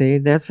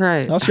vaccine. That's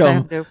right. I'll show I 'em.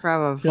 have no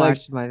problem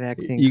flashing my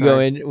vaccine You card. go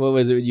in. What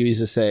was it you used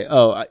to say?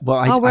 Oh,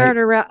 I'll wear it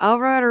around. I'll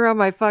wear it around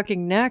my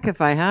fucking neck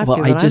if I have to.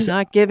 But I'm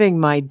not giving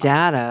my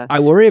data. I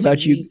worry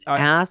about you,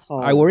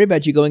 assholes. I worry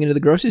about you going into the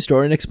grocery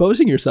store and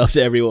exposing yourself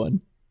to everyone.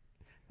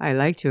 I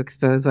like to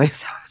expose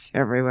myself to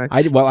everyone.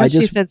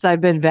 Especially since I've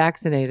been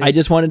vaccinated. I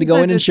just wanted to go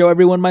in and show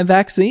everyone my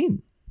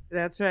vaccine.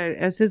 That's right.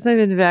 And since I've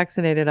been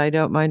vaccinated, I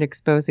don't mind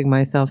exposing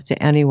myself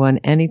to anyone,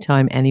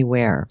 anytime,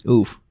 anywhere.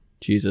 Oof.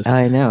 Jesus.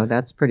 I know.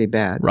 That's pretty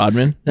bad.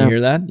 Rodman, you hear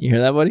that? You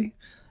hear that, buddy?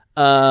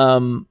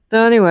 So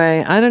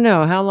anyway, I don't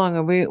know. How long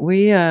are we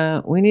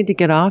need to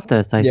get off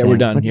this, I think. We're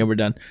done. We're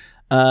done.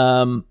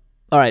 All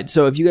right.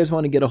 So if you guys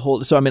want to get a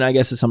hold, I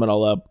guess to sum it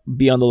all up,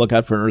 be on the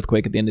lookout for an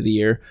earthquake at the end of the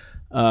year.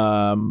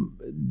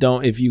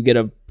 If you get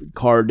a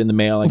card in the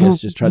mail, I guess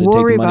just try to take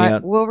the money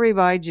out. We'll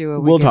remind you.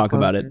 We'll talk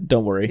about it.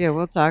 Don't worry. Yeah,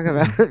 we'll talk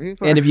about it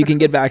before. And if you can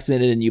get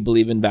vaccinated and you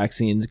believe in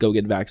vaccines, go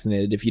get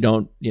vaccinated. If you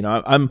don't,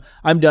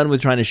 I'm done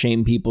with trying to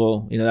shame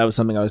people. That was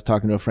something I was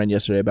talking to a friend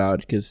yesterday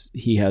about because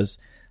he has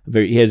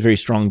very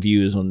strong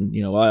views on,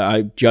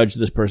 I judge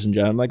this person.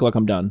 I'm like, look,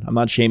 I'm done. I'm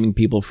not shaming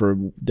people for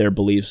their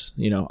beliefs.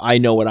 I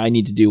know what I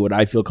need to do, what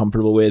I feel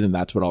comfortable with, and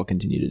that's what I'll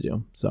continue to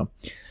do. So,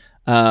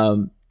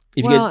 and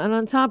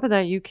on top of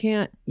that, you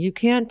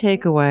can't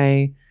take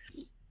away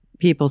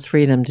people's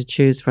freedom to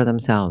choose for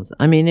themselves.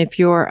 I mean, if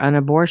you're an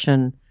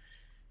abortion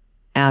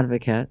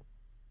advocate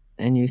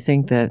and you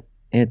think that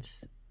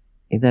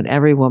that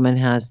every woman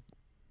has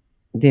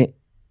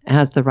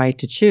the right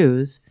to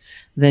choose,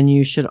 then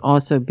you should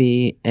also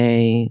be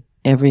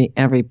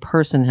every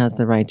person has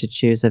the right to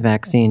choose a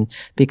vaccine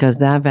because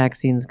that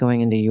vaccine is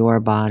going into your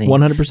body.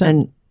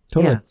 100%.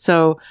 Totally. Yeah,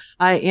 so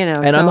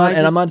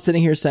I'm not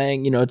sitting here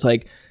saying, it's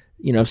like,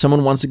 if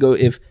someone wants to go,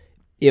 if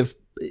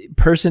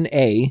person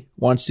A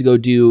wants to go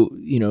do,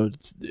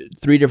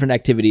 3 different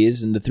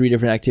activities, and the 3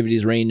 different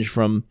activities range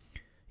from,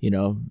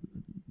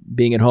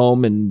 being at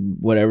home and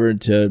whatever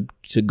to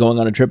going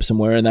on a trip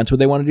somewhere, and that's what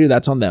they want to do,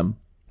 that's on them,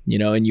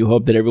 and you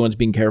hope that everyone's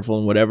being careful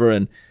and whatever,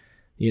 and,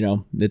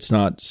 it's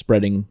not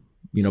spreading,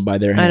 by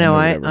their hand.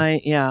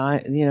 I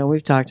know.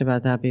 We've talked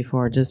about that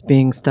before, just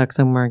being stuck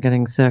somewhere,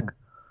 getting sick.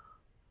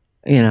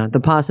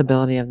 The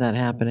possibility of that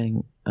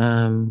happening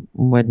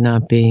would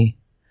not be.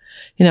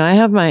 I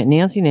have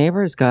Nancy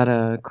Neighbors got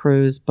a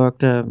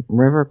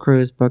river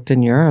cruise booked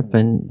in Europe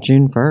in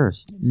June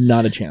 1st.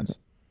 Not a chance.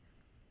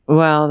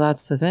 Well,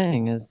 that's the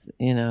thing is,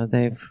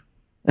 they've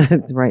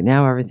right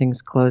now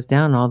everything's closed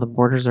down. All the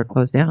borders are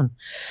closed down.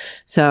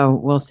 So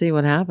we'll see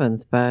what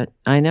happens. But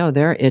I know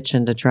they're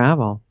itching to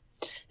travel.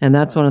 And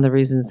that's one of the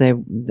reasons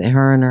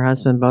her and her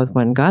husband both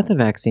went and got the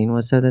vaccine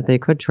was so that they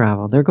could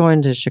travel. They're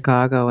going to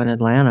Chicago and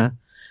Atlanta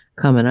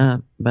coming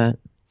up. But,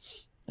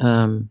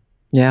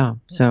 yeah.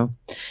 So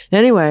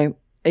anyway,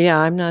 yeah,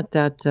 I'm not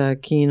that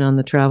keen on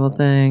the travel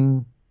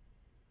thing.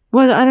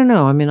 Well, I don't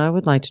know. I mean, I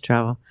would like to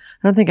travel.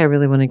 I don't think I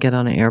really want to get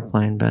on an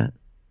airplane, but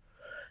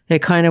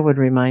it kind of would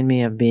remind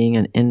me of being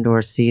in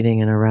indoor seating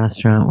in a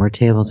restaurant where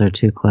tables are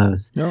too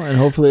close. No, and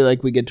hopefully,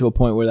 we get to a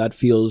point where that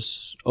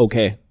feels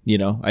okay.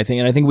 I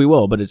think we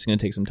will, but it's going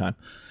to take some time.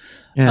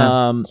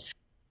 Yeah.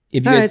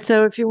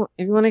 So if you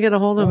want to get a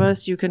hold of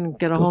us, you can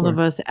get a hold of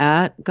us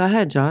at. Go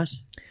ahead,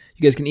 Josh.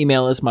 You guys can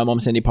email us,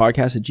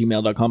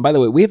 mymomsandypodcast@gmail.com. By the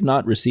way, we have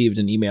not received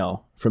an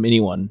email from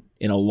anyone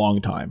in a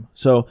long time.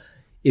 So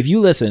if you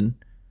listen,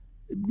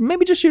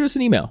 maybe just shoot us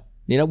an email.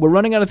 We're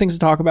running out of things to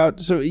talk about.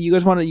 So you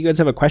guys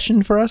have a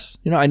question for us?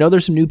 I know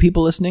there's some new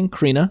people listening.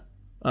 Karina,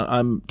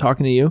 I'm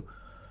talking to you.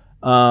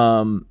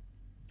 I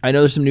know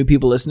there's some new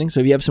people listening.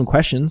 So if you have some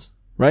questions,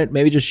 right,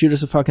 maybe just shoot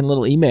us a fucking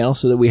little email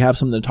so that we have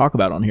something to talk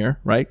about on here,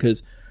 right?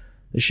 Because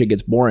this shit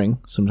gets boring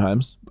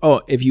sometimes.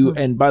 Oh,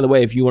 and by the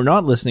way, if you are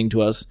not listening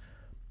to us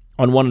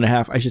on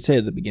 1.5, I should say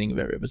at the beginning of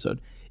every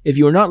episode, if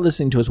you are not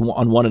listening to us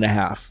on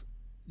 1.5,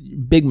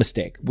 big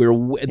mistake.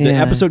 The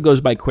episode goes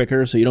by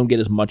quicker, so you don't get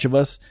as much of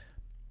us.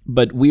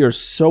 But we are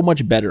so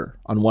much better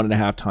on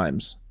 1.5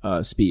 times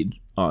speed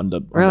on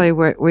the. Really,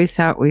 we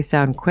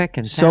sound quick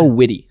and so fast.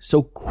 Witty,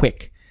 so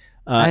quick.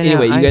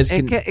 Anyway, you guys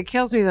can. It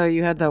kills me though.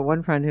 You had that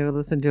one friend who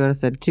listened to it and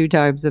said 2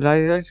 times, and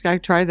I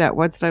tried that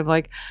once. And I'm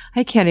like,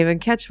 I can't even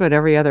catch what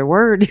every other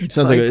word.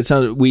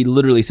 We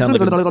literally sound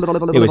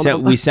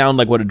like we sound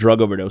like what a drug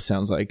overdose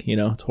sounds like.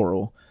 It's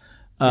horrible.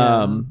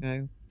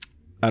 Okay.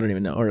 I don't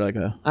even know, or like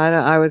a.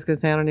 I was gonna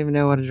say I don't even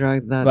know what a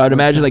drug that. Well, I'd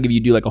imagine if you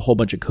do a whole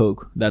bunch of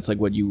coke, that's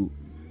what you.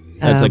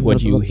 That's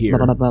what you hear.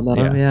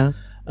 Yeah.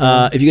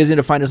 If you guys need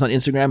to find us on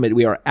Instagram,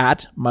 we are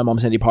at My Mom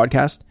Sandy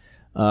Podcast.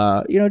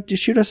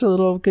 Just shoot us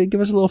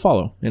give us a little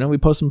follow. We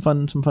post some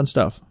fun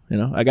stuff.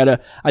 I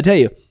tell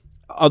you,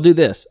 I'll do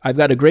this. I've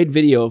got a great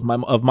video of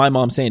my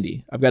mom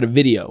Sandy. I've got a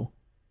video,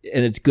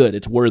 and it's good.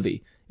 It's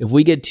worthy. If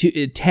we get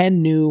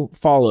 10 new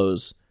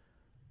follows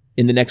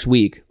in the next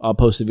week, I'll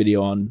post a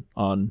video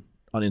on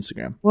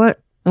Instagram. What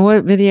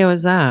video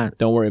is that?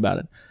 Don't worry about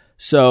it.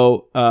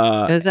 So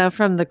is that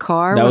from the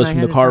car? that when was I from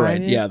had the to car drive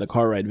ride. you? Yeah, the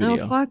car ride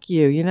video. Oh, fuck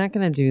you! You're not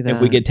going to do that.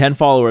 If we get 10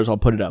 followers, I'll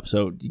put it up.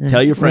 So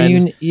tell your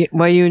friends. you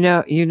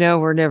know,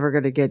 we're never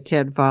going to get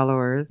 10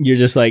 followers. You're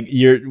just like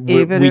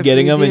we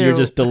getting them, and you're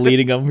just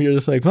deleting them. You're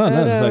just like, oh,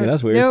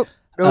 that's weird. Nope.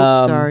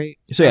 Sorry.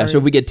 So yeah, so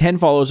if we get 10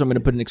 followers, I'm going to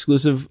put an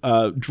exclusive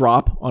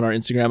drop on our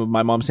Instagram of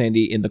my mom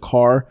Sandy in the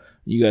car.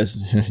 You guys,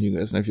 if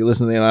you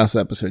listen to the last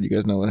episode, you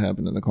guys know what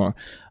happened in the car.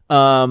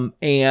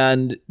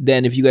 And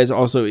then if you guys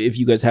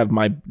have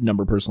my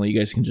number personally, you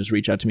guys can just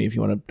reach out to me if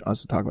you want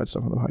us to talk about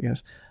stuff on the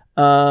podcast.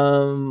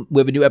 We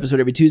have a new episode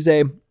every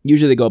Tuesday.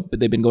 Usually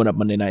they've been going up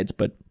Monday nights,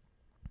 but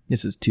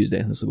this is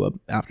Tuesday. This will go up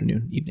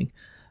afternoon, evening.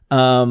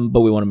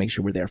 But we want to make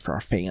sure we're there for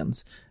our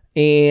fans.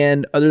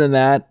 And other than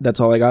that, that's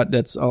all I got. I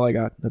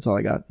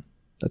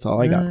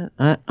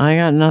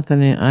got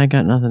nothing. I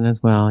got nothing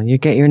as well. You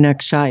get your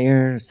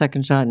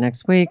second shot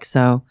next week.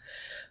 So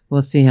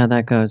we'll see how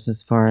that goes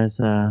as far as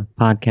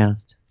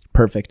podcast.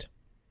 Perfect.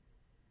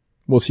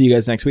 We'll see you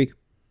guys next week.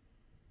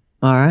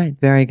 All right.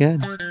 Very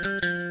good.